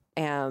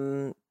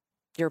am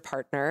your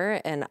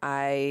partner, and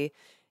I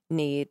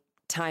need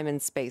time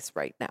and space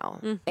right now.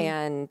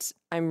 And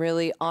I'm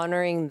really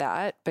honoring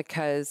that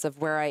because of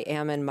where I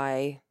am in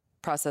my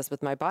process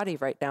with my body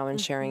right now, and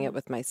sharing it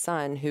with my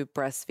son, who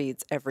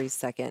breastfeeds every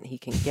second he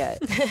can get.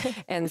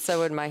 And so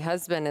when my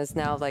husband is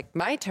now like,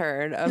 my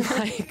turn, I'm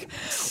like,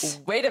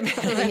 wait a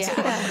minute,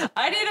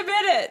 I need a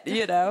minute,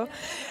 you know?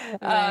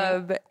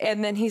 Right.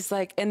 And then he's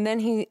like, and then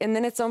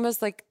it's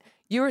almost like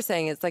you were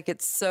saying, it's like,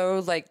 it's so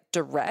like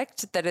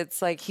direct that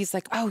it's like, he's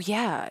like, oh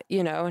yeah,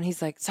 you know, and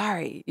he's like,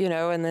 sorry, you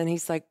know, and then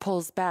he's like,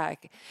 pulls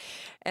back,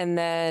 and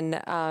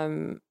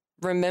then,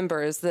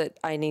 remembers that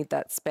I need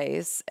that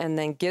space, and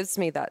then gives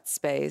me that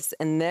space,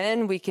 and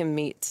then we can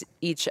meet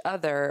each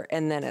other,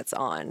 and then it's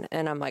on.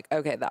 And I'm like,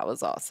 okay, that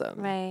was awesome.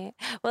 Right.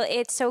 Well,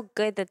 it's so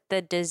good that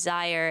the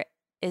desire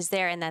is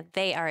there and that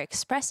they are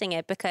expressing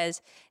it, because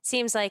it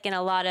seems like in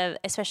a lot of,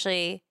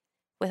 especially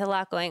with a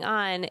lot going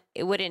on,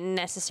 it wouldn't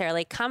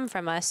necessarily come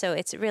from us. So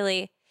it's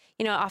really,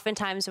 you know,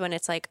 oftentimes when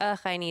it's like,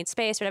 ugh, I need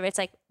space, whatever, it's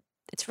like,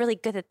 it's really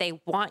good that they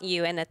want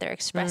you and that they're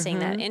expressing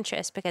that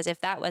interest, because if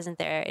that wasn't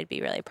there, it'd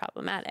be really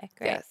problematic,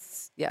 right?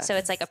 Yes. So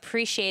it's like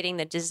appreciating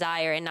the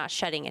desire and not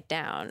shutting it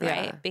down,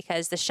 right?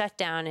 Because the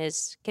shutdown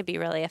can be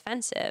really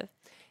offensive.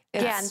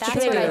 And that's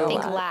what I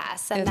think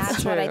lasts. And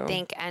that's what I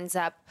think ends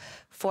up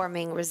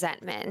forming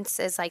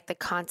resentments, is like the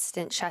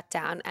constant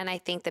shutdown. And I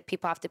think that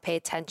people have to pay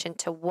attention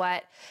to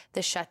what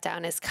the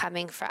shutdown is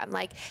coming from.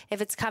 Like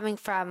if it's coming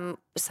from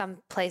some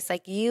place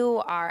like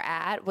you are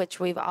at,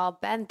 which we've all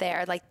been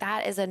there, like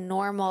that is a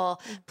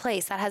normal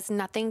place. That has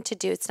nothing to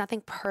do, it's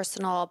nothing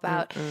personal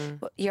about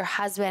your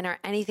husband or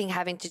anything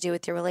having to do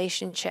with your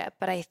relationship.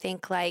 But I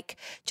think like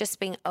just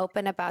being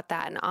open about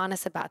that and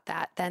honest about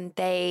that, then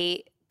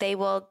they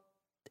will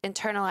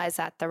internalize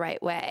that the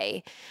right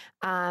way.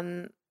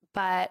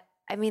 But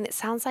I mean, it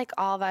sounds like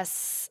all of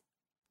us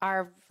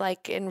are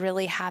like in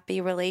really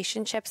happy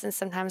relationships. And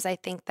sometimes I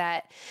think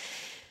that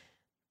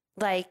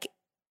like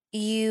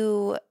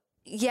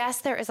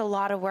yes, there is a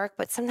lot of work,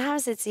 but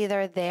sometimes it's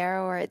either there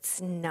or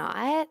it's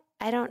not.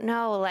 I don't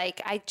know.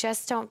 Like, I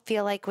just don't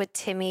feel like with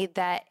Timmy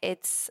that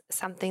it's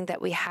something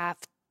that we have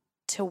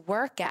to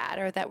work at,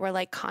 or that we're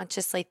like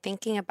consciously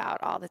thinking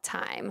about all the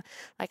time.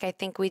 Like, I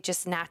think we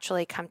just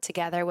naturally come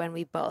together when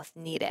we both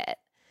need it.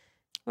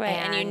 Right.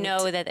 And you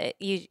know that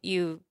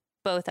you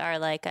both are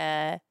like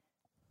a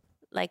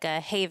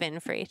haven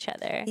for each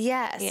other.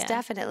 Yes,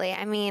 definitely.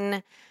 I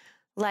mean,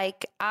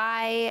 like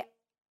I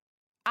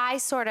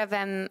sort of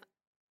am,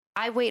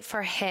 I wait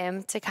for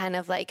him to kind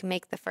of like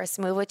make the first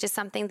move, which is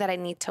something that I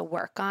need to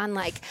work on.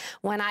 Like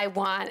when I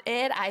want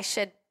it, I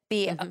should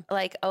be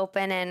like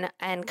open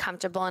and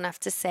comfortable enough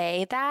to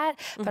say that.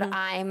 But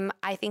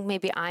I think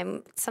maybe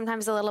I'm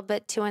sometimes a little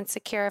bit too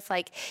insecure if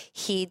like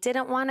he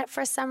didn't want it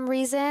for some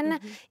reason,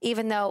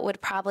 even though it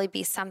would probably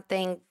be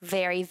something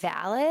very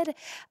valid.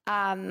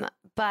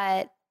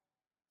 But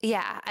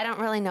yeah, I don't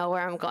really know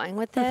where I'm going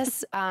with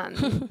this.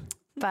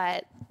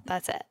 But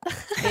that's it.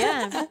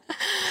 Yeah.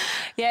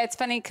 Yeah. It's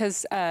funny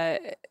because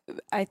I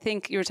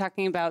think you were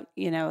talking about,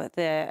 you know,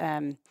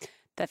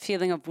 that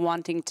feeling of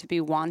wanting to be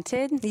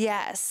wanted.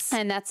 Yes.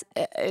 And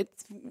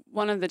it's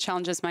one of the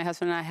challenges my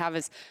husband and I have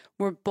is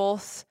we're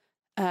both,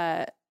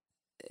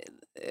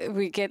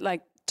 we get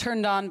like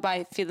turned on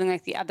by feeling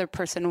like the other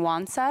person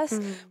wants us,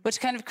 which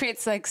kind of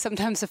creates like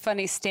sometimes a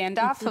funny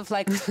standoff of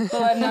like,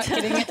 well, I'm not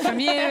getting it from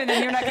you, and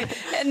then you're not getting,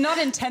 and not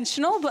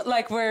intentional, but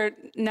like we're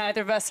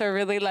neither of us are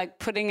really like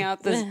putting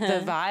out the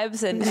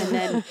vibes, and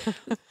then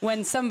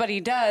when somebody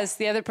does,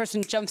 the other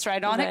person jumps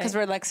right on it because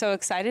we're like so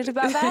excited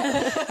about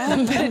that.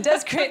 But it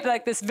does create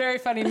like this very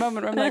funny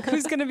moment where I'm like,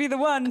 who's going to be the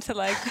one to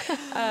like?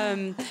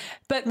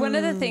 But one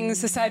of the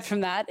things aside from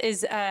that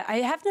is I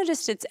have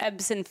noticed it's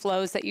ebbs and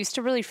flows that used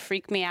to really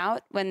freak me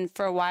out when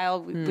for a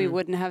while we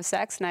wouldn't have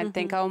sex, and I'd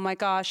think, oh my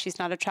gosh, she's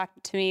not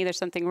attracted to me, there's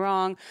something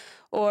wrong,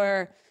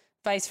 or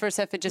vice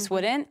versa if it just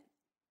wouldn't.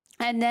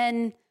 And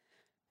then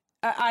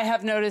I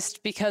have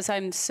noticed, because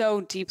I'm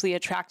so deeply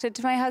attracted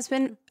to my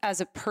husband as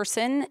a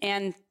person,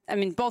 and I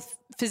mean both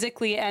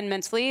physically and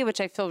mentally, which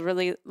I feel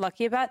really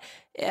lucky about,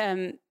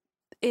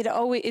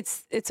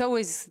 it's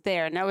always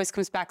there, and it always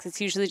comes back.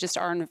 It's usually just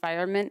our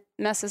environment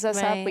messes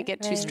us up. We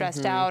get too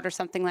stressed out or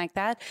something like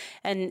that.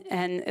 And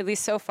at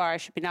least so far, I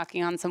should be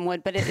knocking on some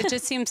wood, but it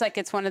just seems like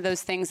it's one of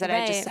those things that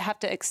I just have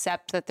to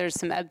accept that there's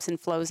some ebbs and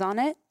flows on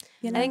it.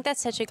 You know? I think that's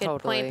such a good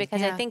point,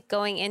 because I think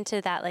going into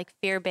that like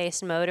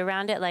fear-based mode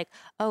around it, like,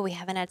 oh, we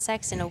haven't had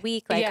sex in a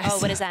week. Like, oh,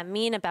 what does that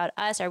mean about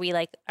us? Are we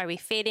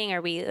fading?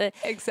 Are we?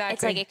 Exactly.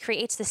 It's like it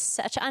creates this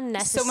such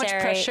unnecessary, so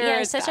much pressure.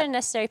 Yeah, such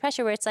unnecessary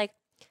pressure where it's like,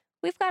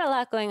 we've got a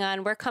lot going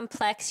on. We're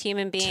complex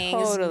human beings.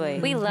 Totally.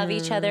 We love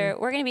each other.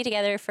 We're going to be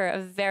together for a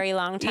very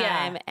long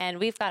time. And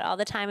we've got all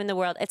the time in the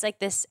world. It's like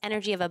this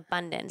energy of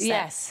abundance.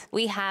 Yes.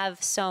 We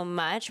have so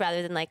much,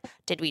 rather than like,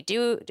 did we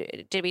do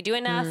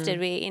enough? Did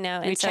we, you know?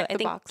 And so I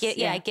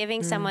think,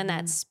 giving someone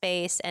that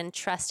space and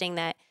trusting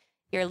that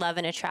your love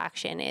and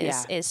attraction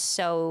is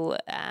so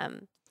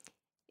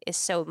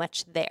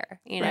much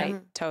there, you know?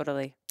 Right.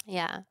 Totally.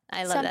 Yeah.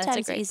 I love that. That's a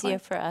Sometimes great easier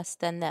point. for us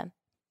than them.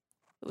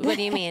 What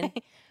do you mean?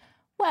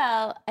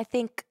 Well, I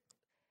think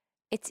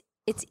it's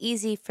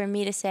easy for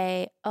me to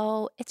say,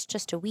 oh, it's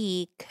just a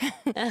week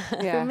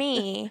for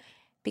me,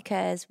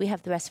 because we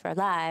have the rest of our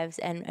lives,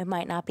 and it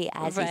might not be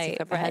as easy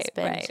for my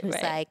husband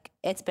who's like,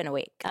 it's been a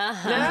week.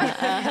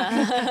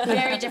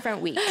 Very different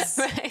weeks.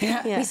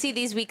 Yeah. We see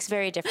these weeks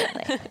very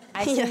differently.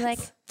 I feel like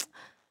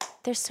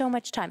there's so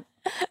much time.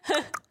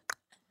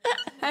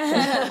 Do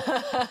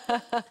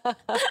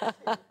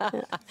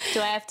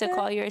I have to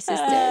call your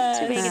assistant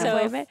to make an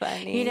appointment?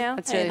 Funny. You know,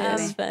 That's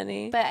really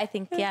funny. But I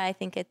think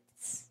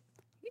it's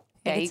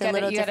you a little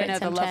gotta know different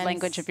the love sometimes.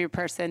 language of your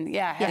person.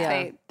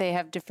 Yeah. They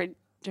have different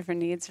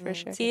needs for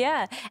sure.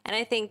 Yeah. And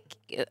I think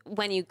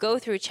when you go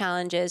through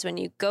challenges, when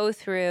you go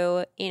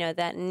through, you know,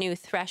 that new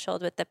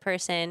threshold with the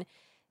person,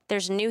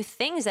 there's new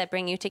things that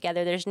bring you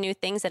together. There's new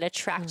things that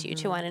attract you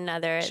to one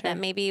another that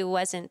maybe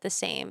wasn't the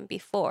same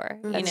before.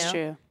 That's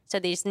true. So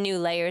these new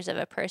layers of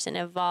a person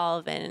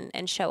evolve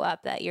and show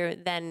up that you're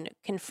then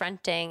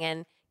confronting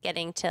and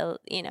getting to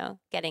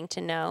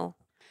know.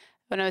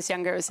 When I was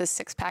younger, it was a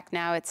 6-pack.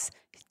 Now it's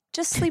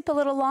just sleep a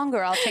little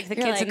longer. I'll take the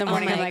kids like, in the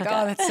morning. oh I'm my like,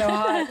 God. oh, that's so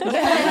hot.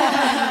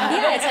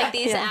 Yeah, it's like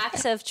these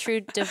acts of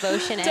true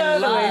devotion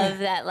and love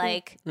that,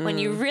 like, when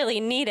you really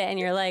need it, and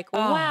you're like,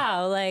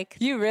 wow, like,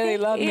 You really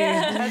love me.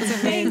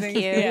 That's amazing. thank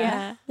you.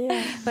 Yeah.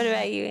 What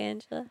about you,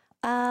 Angela?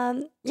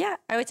 Yeah,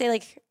 I would say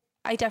like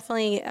I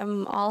definitely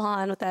am all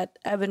on with that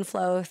ebb and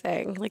flow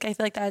thing. Like I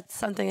feel like that's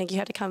something like you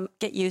have to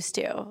get used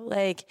to.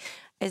 Like,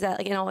 is that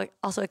like, you know,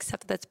 also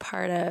accept that that's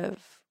part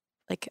of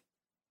like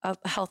a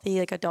healthy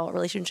like adult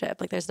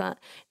relationship. Like there's not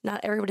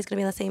everybody's gonna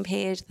be on the same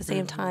page at the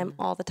same time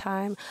all the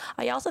time.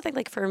 I also think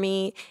like for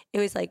me it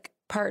was like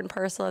part and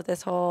parcel of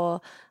this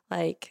whole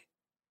like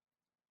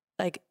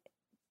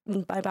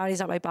my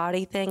body's not my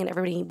body thing, and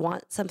everybody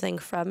wants something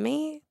from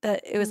me.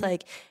 That it was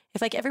like,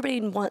 if like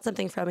everybody wants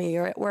something from you,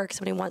 you're at work,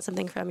 somebody wants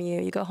something from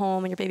you, you go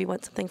home and your baby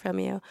wants something from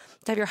you,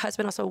 to have your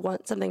husband also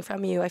want something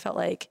from you, I felt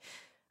like,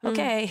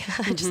 okay,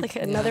 just like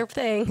another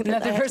thing.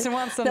 Another person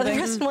wants something. Another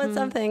person wants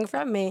something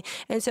from me.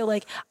 And so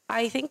like,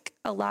 I think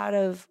a lot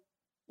of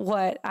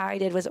what I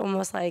did was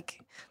almost like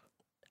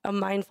a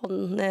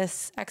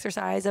mindfulness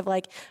exercise of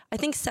like, I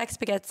think sex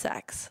begets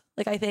sex.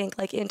 Like, I think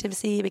like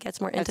intimacy begets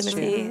more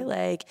intimacy.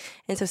 Like,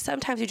 and so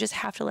sometimes you just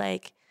have to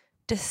like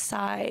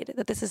decide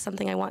that this is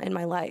something I want in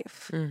my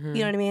life. You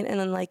know what I mean? And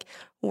then like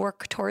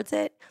work towards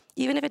it,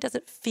 even if it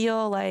doesn't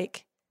feel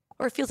like,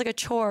 or it feels like a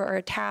chore or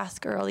a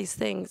task or all these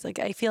things. Like,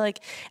 I feel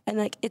like, and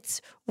like,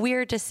 it's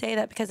weird to say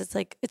that because it's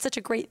like, it's such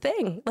a great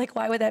thing. Like,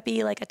 why would that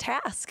be like a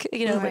task?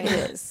 You know, but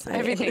it is.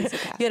 Everything's a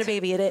task. You had a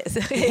baby, it is.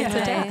 It's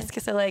a task.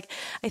 So like,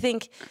 I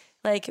think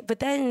like, but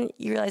then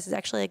you realize it's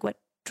actually like what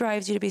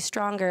drives you to be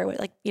stronger.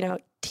 Like, you know,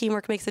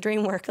 teamwork makes the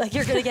dream work. Like,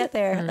 you're going to get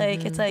there.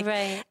 Like, it's like,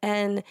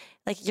 and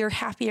like, you're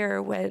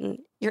happier when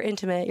you're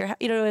intimate. You're,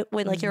 you know,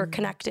 when like you're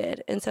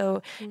connected. And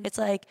so it's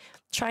like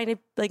trying to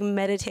like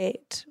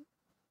meditate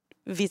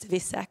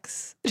vis-a-vis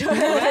sex. And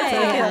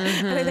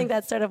I think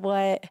that's sort of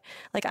what,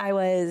 like, I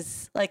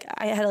was like,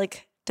 I had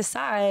like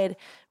decide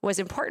was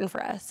important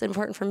for us,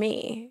 important for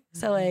me.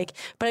 So like,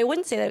 but I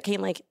wouldn't say that it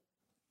came like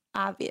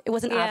obvious. It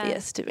wasn't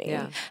obvious to me.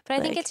 Yeah. But I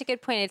think it's a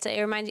good point.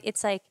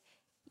 It's like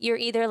you're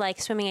either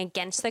like swimming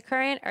against the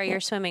current or you're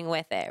swimming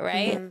with it,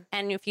 right?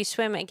 And if you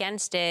swim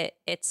against it,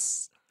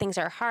 things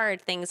are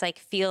hard. Things like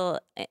feel,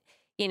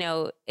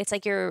 it's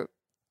like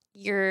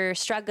you're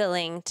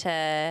struggling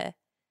to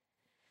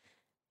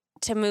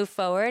move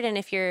forward. And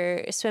if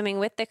you're swimming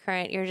with the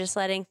current, you're just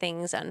letting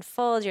things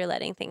unfold. You're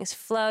letting things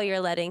flow.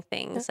 You're letting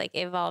things like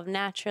evolve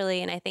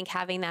naturally. And I think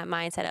having that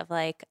mindset of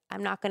like,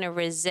 I'm not going to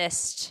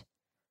resist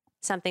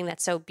something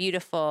that's so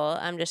beautiful.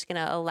 I'm just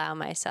going to allow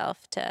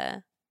myself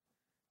to,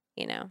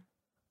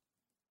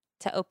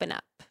 to open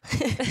up,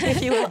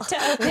 if you will.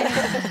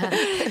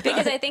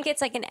 Because I think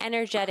it's like an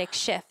energetic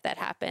shift that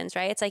happens,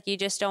 right? It's like, you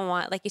just don't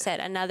want, like you said,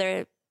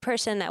 another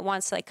person that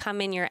wants to like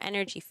come in your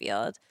energy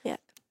field. Yeah.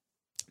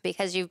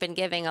 Because you've been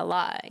giving a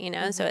lot,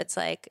 so it's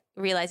like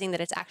realizing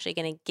that it's actually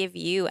going to give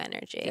you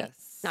energy,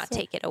 not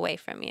take it away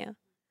from you.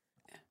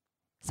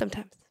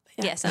 Sometimes.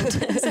 Yeah,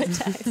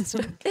 sometimes.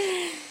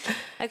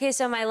 Okay,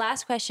 so my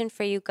last question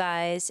for you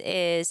guys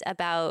is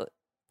about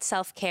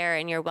self-care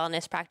and your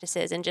wellness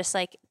practices and just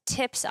like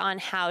tips on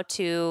how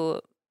to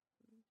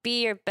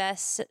be your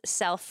best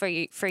self for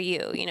you,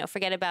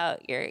 forget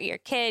about your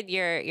kid,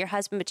 your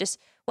husband, but just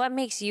what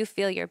makes you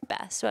feel your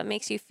best? What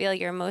makes you feel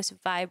your most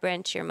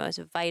vibrant, your most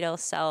vital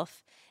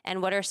self?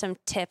 And what are some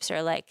tips,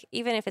 or like,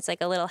 even if it's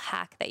like a little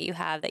hack that you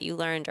have that you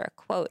learned, or a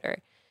quote, or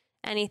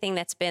anything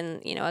that's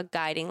been, a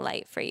guiding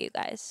light for you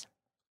guys?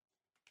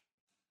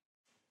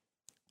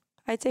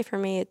 I'd say for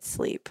me, it's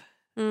sleep.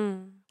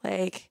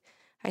 Like,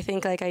 I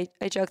think like I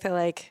joke that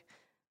like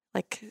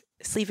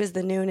sleep is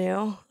the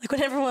new. Like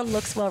when everyone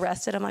looks well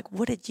rested, I'm like,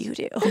 what did you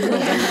do? Well,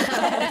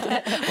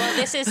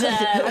 this is,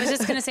 I was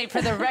just going to say,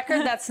 for the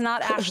record, that's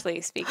not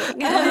Ashley speaking.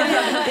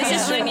 This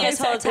is Lunya's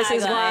whole tagline. This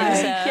is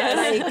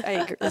why, I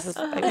agree. This is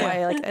like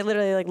why I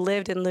literally like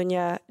lived in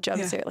Lunya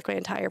jumpsuit like my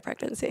entire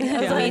pregnancy.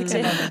 Me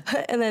too.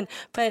 And then,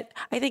 but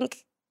I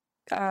think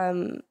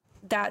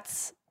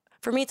that's,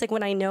 for me, it's like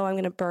when I know I'm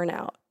going to burn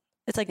out.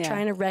 It's like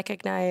trying to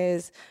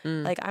recognize,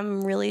 like,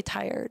 I'm really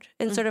tired.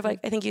 And sort of like,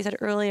 I think you said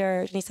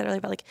earlier, and you said earlier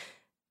about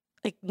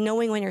like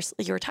knowing when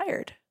you're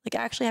tired, like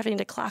actually having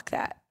to clock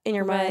that in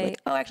your mind.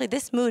 Like, oh, actually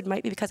this mood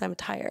might be because I'm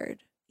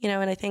tired,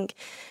 and I think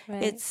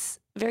it's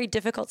very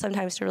difficult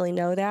sometimes to really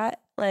know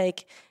that.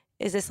 Like,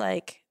 is this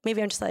like,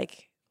 maybe I'm just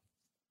like,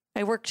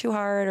 I work too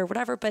hard or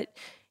whatever, but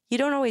you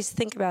don't always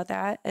think about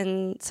that.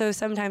 And so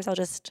sometimes I'll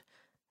just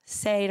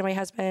say to my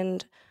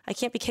husband, I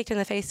can't be kicked in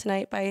the face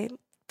tonight by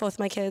both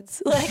my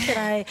kids. Like, can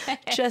I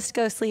just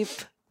go sleep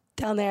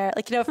down there?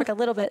 Like, for like a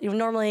little bit.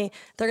 Normally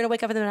they're going to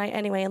wake up in the night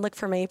anyway and look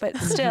for me, but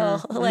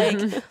still like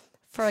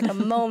for like a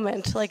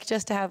moment, like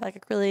just to have like a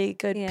really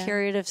good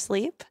period of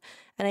sleep.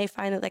 And I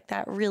find that like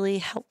that really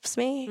helps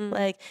me.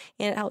 Like,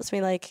 and it helps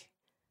me like,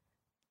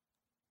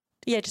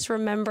 just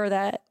remember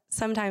that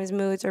sometimes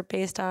moods are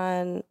based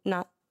on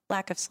not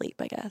lack of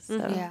sleep, I guess.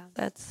 So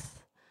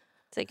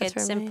it's a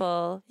good,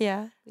 simple.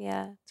 Yeah,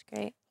 it's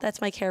great. That's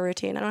my care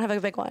routine. I don't have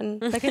a big one.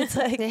 Like, it's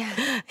like,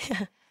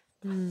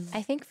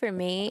 I think for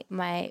me,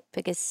 my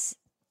biggest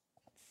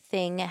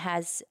thing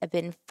has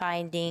been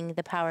finding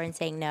the power in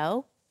saying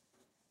no,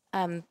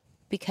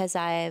 because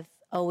I've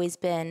always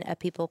been a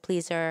people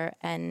pleaser,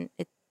 and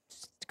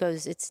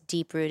it's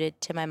deep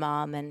rooted to my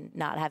mom and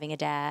not having a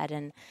dad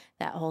and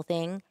that whole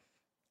thing.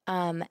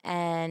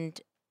 And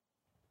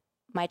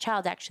my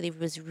child actually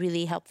was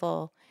really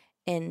helpful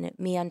in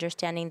me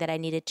understanding that I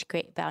needed to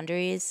create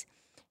boundaries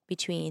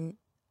between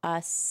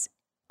us,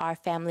 our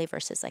family,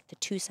 versus like the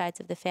two sides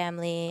of the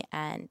family,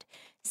 and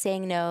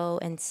saying no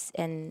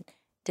and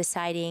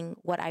deciding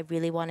what I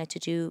really wanted to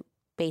do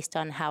based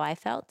on how I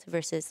felt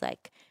versus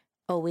like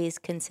always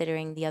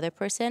considering the other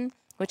person,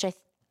 which I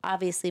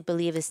obviously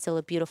believe is still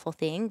a beautiful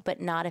thing, but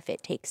not if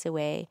it takes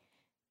away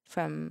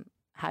from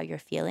how you're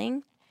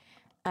feeling.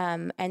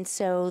 And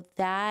so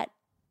that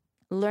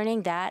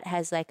learning that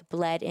has like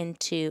bled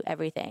into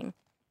everything.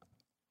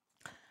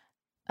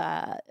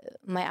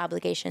 My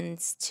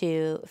obligations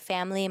to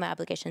family, my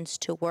obligations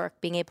to work,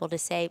 being able to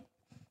say,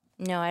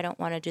 no, I don't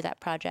want to do that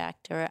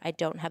project, or I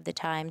don't have the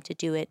time to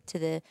do it to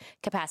the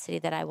capacity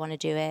that I want to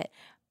do it,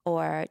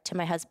 or to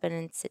my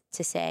husband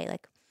to say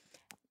like,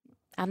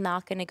 I'm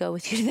not going to go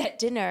with you to that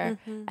dinner.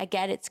 I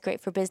get it's great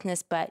for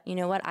business, but you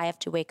know what? I have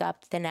to wake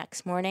up the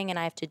next morning and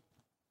I have to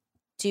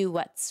do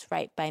what's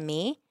right by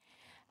me.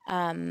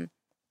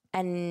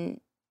 And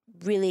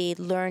really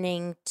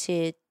learning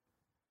to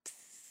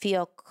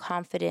feel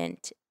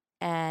confident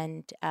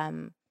and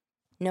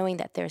knowing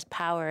that there's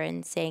power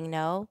in saying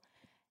no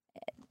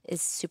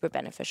is super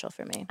beneficial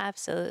for me.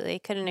 Absolutely.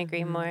 Couldn't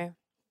agree more.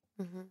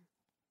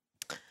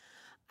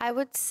 I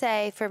would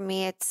say for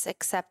me, it's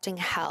accepting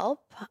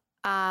help.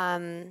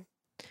 I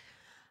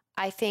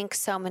think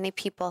so many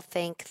people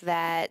think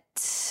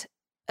that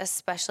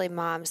especially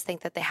moms,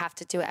 think that they have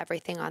to do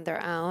everything on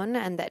their own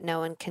and that no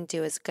one can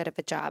do as good of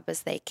a job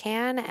as they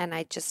can. And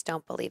I just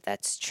don't believe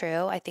that's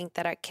true. I think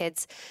that our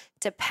kids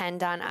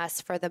depend on us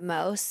for the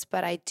most,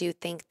 but I do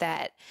think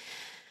that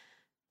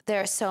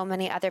there are so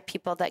many other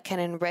people that can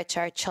enrich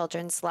our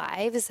children's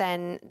lives.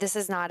 And this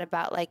is not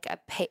about like a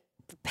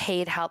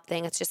paid help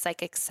thing. It's just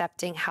like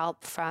accepting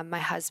help from my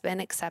husband,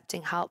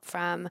 accepting help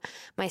from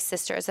my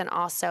sisters, and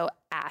also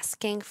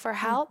asking for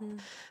help,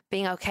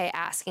 being okay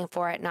asking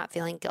for it, not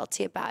feeling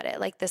guilty about it.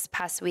 Like this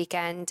past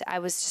weekend, I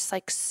was just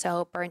like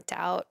so burnt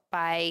out.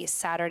 By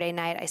Saturday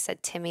night, I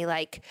said, Timmy,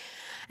 like,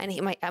 and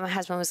my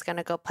husband was going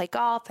to go play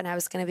golf and I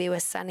was going to be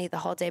with Sunny the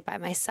whole day by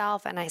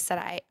myself. And I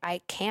said,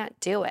 I can't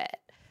do it.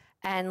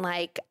 And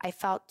like, I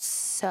felt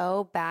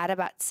so bad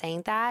about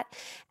saying that.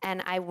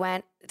 And I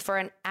went for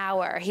an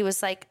hour. He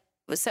was like,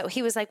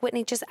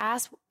 Whitney, just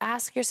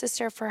ask your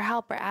sister for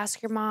help, or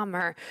ask your mom,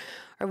 or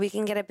we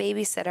can get a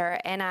babysitter.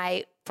 And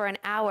I, for an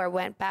hour,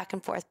 went back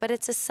and forth, but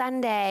it's a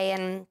Sunday,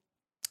 and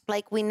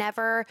like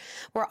we're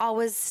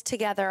always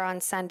together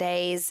on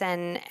Sundays,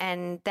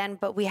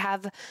 but we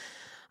have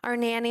our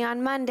nanny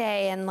on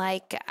Monday, and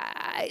like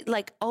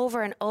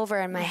over and over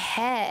in my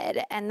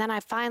head. And then I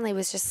finally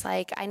was just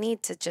like, I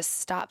need to just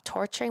stop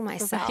torturing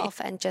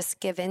myself and just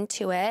give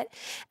into it.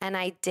 And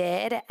I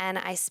did. And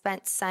I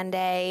spent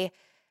Sunday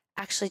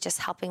actually just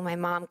helping my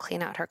mom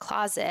clean out her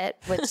closet,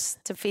 which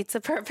defeats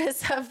the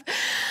purpose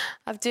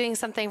of doing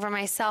something for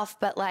myself.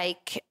 But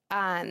like,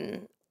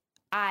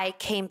 I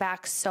came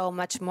back so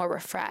much more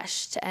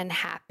refreshed and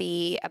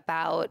happy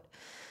about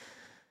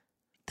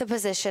the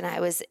position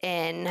I was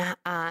in,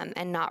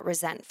 and not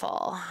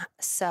resentful.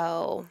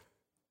 So,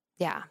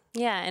 yeah.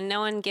 Yeah, and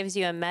no one gives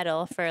you a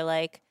medal for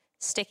like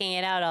sticking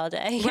it out all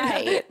day.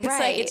 Right, It's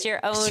like it's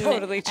your own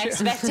Totally true.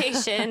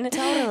 expectation.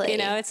 Totally. You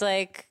know, it's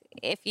like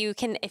if you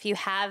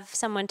have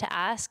someone to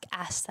ask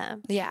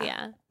them.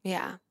 Yeah.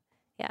 Yeah.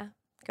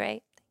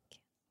 Great.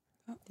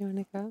 Do you want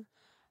to go?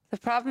 The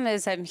problem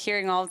is I'm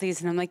hearing all of these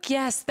and I'm like,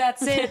 yes,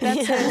 that's it.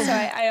 That's it. So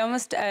I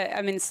almost,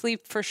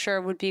 sleep for sure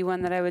would be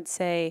one that I would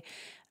say.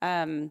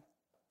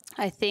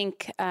 I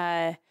think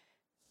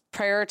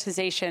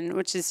prioritization,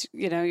 which is,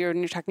 when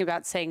you're talking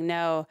about saying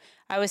no,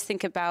 I always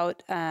think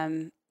about,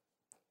 so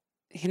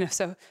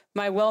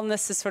my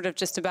wellness is sort of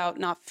just about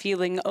not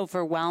feeling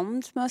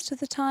overwhelmed most of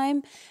the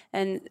time.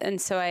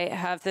 And so I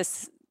have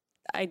this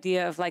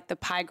idea of like the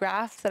pie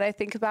graph that I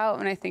think about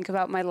when I think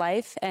about my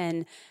life.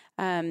 And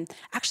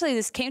actually,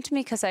 this came to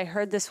me because I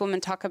heard this woman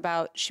talk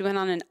about, she went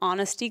on an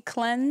honesty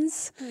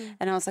cleanse.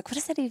 And I was like, what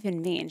does that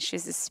even mean?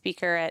 She's a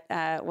speaker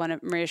at one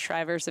of Maria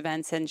Shriver's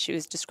events. And she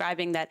was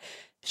describing that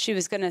she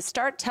was going to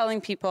start telling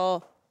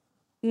people,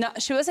 no,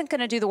 she wasn't going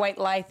to do the white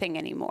lie thing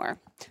anymore.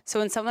 So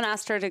when someone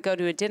asked her to go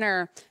to a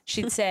dinner,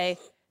 she'd say,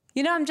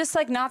 I'm just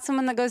like not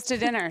someone that goes to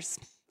dinners.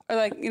 Or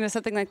like,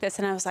 something like this.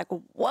 And I was like,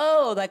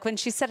 whoa, like when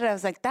she said it, I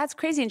was like, that's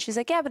crazy. And she's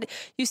like, yeah, but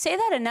you say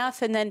that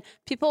enough and then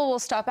people will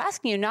stop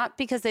asking you, not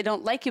because they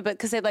don't like you, but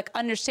because they like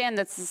understand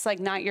that's just like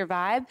not your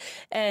vibe.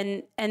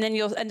 And then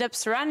you'll end up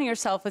surrounding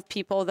yourself with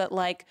people that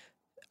like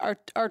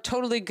are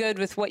totally good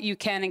with what you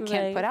can and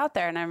can't put out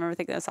there. And I remember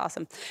thinking that's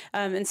awesome.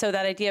 And so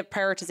that idea of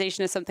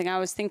prioritization is something I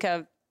always think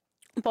of,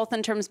 both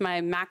in terms of my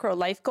macro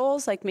life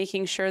goals, like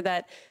making sure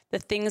that the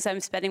things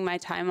I'm spending my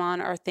time on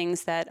are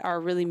things that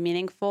are really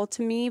meaningful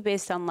to me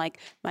based on like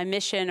my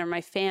mission or my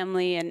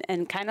family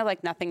and kind of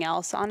like nothing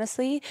else,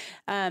 honestly.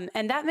 And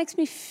that makes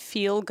me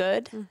feel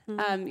good.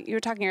 You were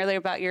talking earlier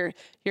about your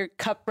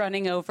cup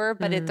running over,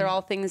 but they're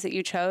all things that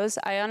you chose.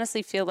 I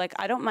honestly feel like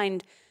I don't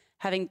mind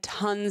having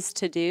tons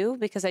to do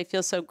because I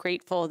feel so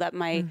grateful that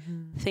my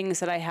things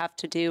that I have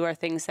to do are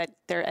things that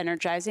they're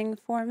energizing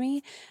for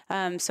me.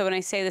 So when I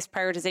say this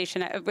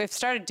prioritization, I've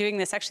started doing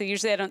this. Actually,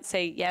 usually I don't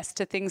say yes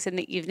to things in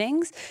the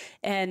evenings.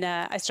 And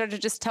I started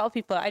to just tell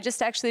people, I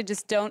just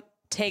don't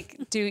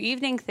do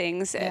evening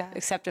things,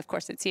 except of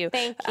course it's you.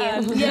 Thank you.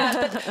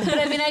 But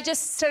I mean, I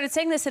just started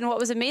saying this, and what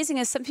was amazing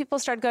is some people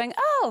started going,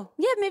 "Oh,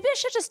 yeah, maybe I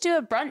should just do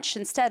a brunch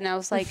instead." And I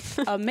was like,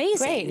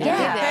 "Amazing, Great.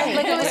 yeah!"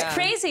 Like it was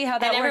crazy how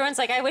that. And worked. everyone's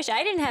like, "I wish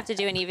I didn't have to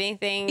do an evening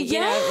thing."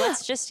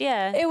 Let's just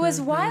It was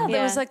wild. Yeah.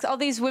 There was like all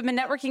these women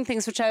networking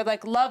things, which I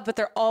like love, but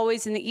they're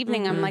always in the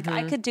evening. I'm like,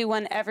 I could do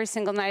one every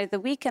single night of the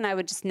week, and I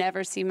would just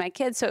never see my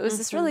kids. So it was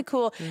this really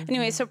cool.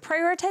 Anyway, so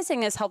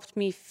prioritizing has helped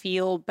me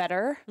feel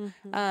better,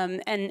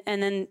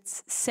 and then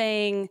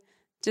saying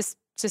just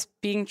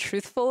being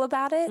truthful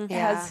about it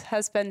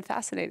has been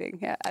fascinating.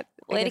 Yeah.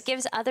 It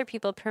gives other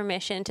people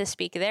permission to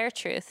speak their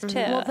truth too.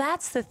 Well,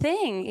 that's the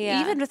thing.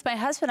 Yeah. Even with my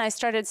husband, I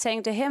started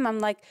saying to him, I'm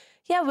like,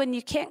 yeah, when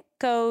you can't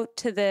go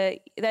to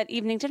that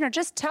evening dinner,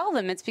 just tell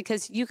them it's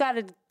because you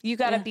gotta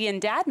be in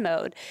dad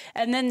mode.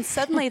 And then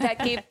suddenly that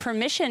gave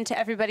permission to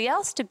everybody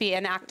else to be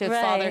an active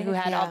father who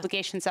had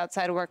obligations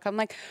outside of work. I'm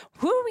like,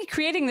 who are we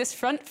creating this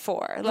front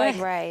for?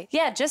 Like,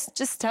 yeah,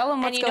 just tell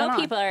them what's going on. And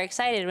people are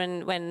excited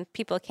when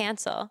people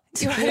cancel.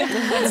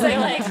 They're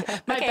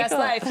like, my best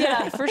life.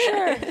 Yeah, for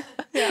sure.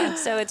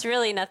 So it's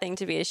really nothing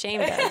to be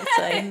ashamed of. It's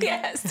like,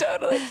 yes,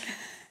 totally.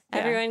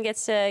 Everyone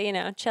gets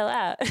to, chill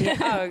out.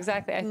 Oh,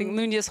 exactly. I think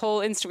Lunia's whole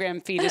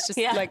Instagram feed is just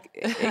like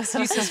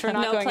excuses for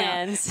not No going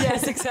plans. out.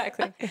 Yes,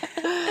 exactly.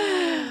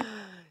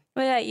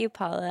 What about you,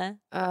 Paula?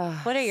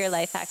 What are your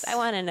life hacks? I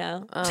want to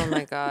know. Oh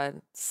my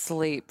God.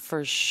 Sleep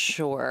for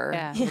sure.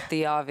 Yeah. With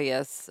the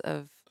obvious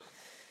of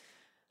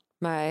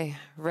my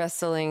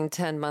wrestling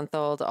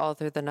 10-month-old all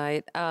through the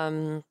night.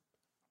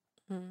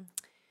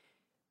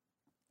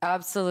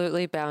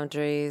 Absolutely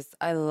boundaries.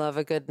 I love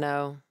a good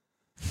no.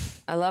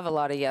 I love a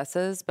lot of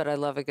yeses, but I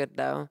love a good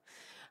no.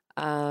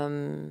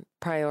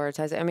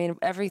 Prioritize. I mean,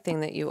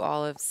 everything that you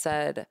all have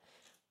said.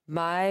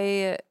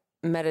 My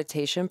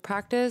meditation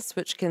practice,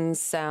 which can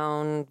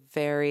sound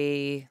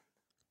very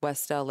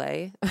West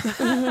LA,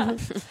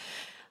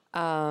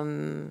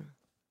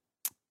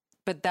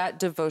 but that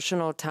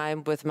devotional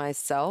time with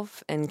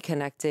myself and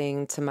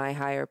connecting to my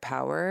higher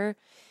power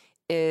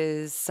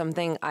is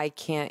something I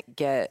can't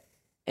get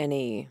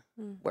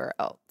anywhere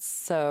else.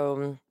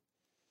 So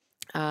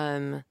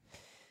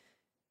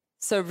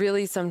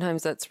really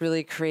sometimes that's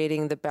really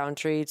creating the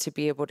boundary to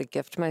be able to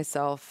gift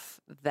myself.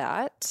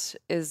 That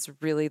is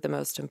really the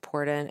most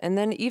important. And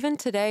then even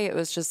today, it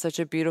was just such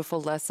a beautiful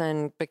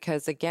lesson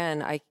because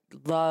again, I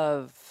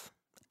love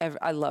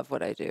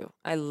what I do.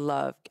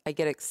 I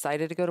get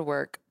excited to go to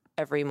work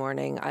every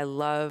morning. I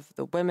love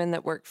the women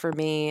that work for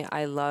me.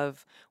 I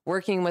love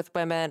working with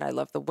women. I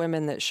love the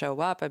women that show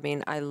up. I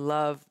mean, I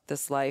love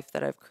this life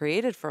that I've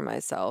created for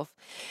myself,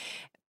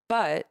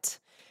 but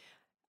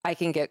I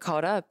can get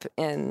caught up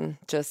in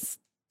just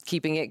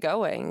keeping it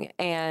going.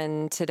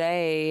 And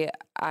today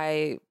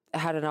I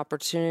had an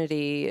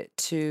opportunity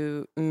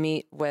to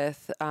meet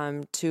with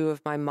two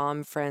of my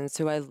mom friends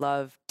who I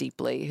love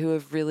deeply, who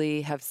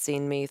have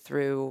seen me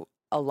through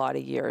a lot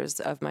of years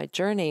of my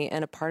journey.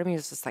 And a part of me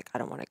was just like, I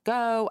don't want to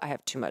go. I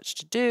have too much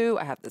to do.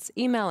 I have this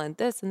email and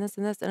this and this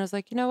and this. And I was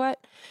like, you know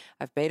what?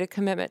 I've made a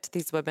commitment to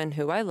these women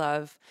who I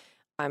love.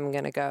 I'm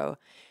going to go.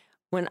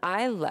 When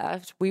I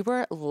left, we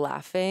were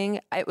laughing.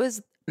 It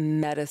was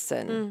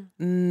medicine.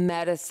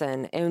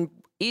 And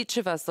each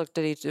of us looked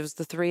at it was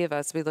the three of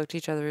us. We looked at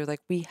each other. We were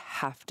like, we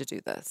have to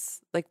do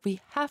this. Like, we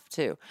have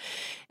to.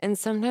 And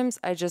sometimes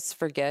I just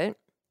forget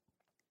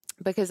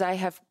because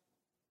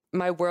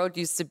my world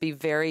used to be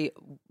very,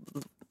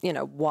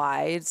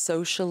 wide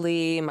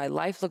socially. My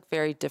life looked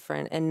very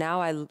different. And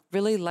now I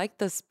really like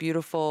this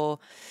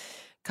beautiful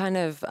kind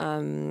of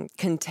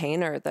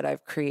container that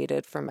I've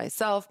created for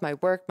myself, my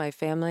work, my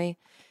family.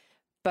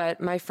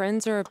 But my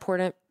friends are an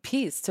important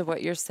piece to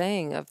what you're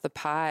saying of the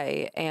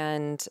pie.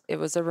 And it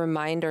was a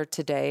reminder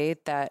today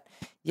that,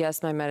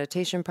 yes, my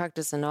meditation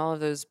practice and all of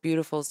those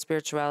beautiful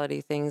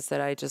spirituality things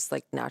that I just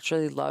like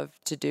naturally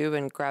love to do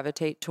and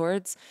gravitate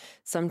towards,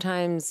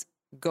 sometimes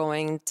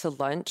going to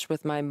lunch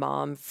with my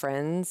mom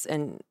friends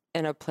and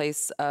in a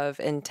place of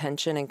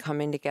intention and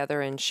coming together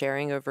and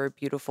sharing over a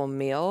beautiful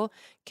meal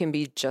can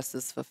be just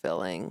as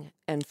fulfilling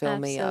and fill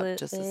me up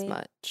just as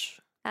much.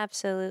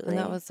 Absolutely. And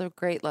that was a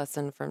great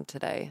lesson from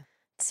today.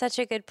 Such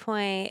a good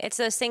point. It's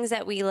those things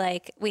that we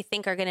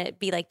think are going to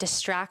be like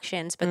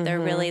distractions, but they're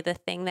really the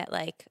thing that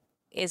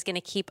is going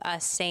to keep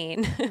us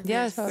sane.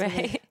 Yes.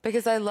 Right.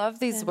 Because I love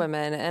these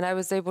women and I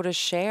was able to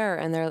share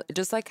and they're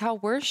just like how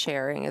we're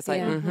sharing. It's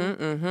like,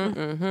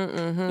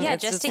 Yeah.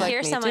 It's just to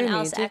hear someone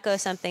else echo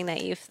something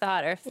that you've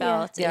thought or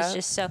felt is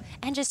just so,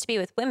 and just to be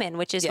with women,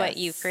 which is what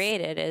you've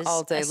created is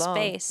all day a long.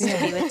 space to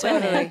be with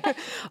women.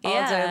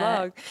 All day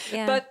long.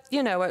 Yeah. But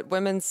at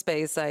Women's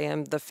Space, I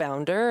am the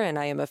founder and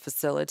I am a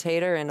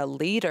facilitator and a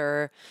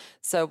leader.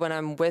 So when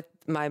I'm with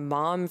my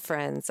mom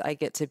friends, I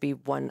get to be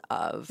one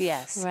of.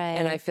 Yes. Right.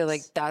 And I feel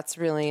like that's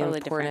really Totally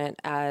important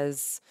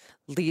as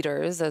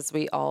leaders, as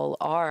we all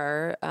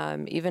are,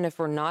 even if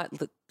we're not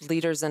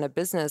leaders in a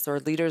business or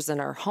leaders in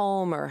our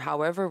home or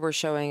however we're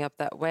showing up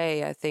that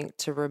way. I think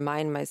to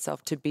remind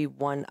myself to be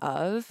one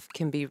of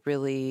can be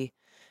really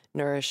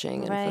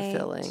nourishing and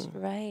fulfilling.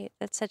 Right.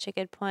 That's such a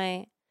good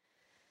point.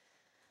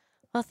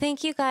 Well,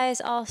 thank you guys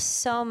all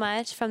so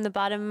much from the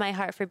bottom of my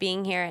heart for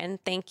being here. And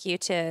thank you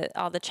to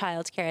all the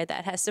childcare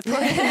that has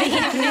supported the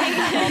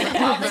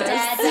evening. All the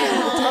dads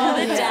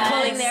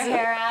pulling their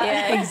hair out.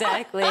 Yeah,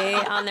 exactly.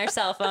 On their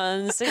cell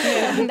phones,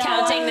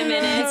 counting the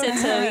minutes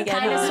until we get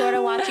Kind of home. sort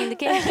of watching the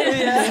game.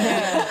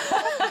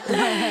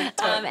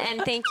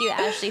 And thank you,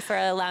 Ashley, for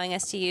allowing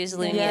us to use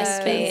Lunia's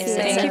Yes, space.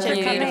 thank It's you such a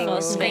for coming. beautiful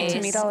It's space.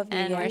 great to meet all of you.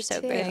 And we're You so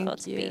too. grateful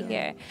to be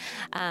here.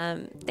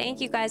 Thank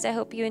you, guys. I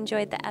hope you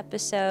enjoyed the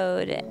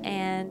episode,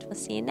 and we'll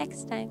see you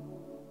next time.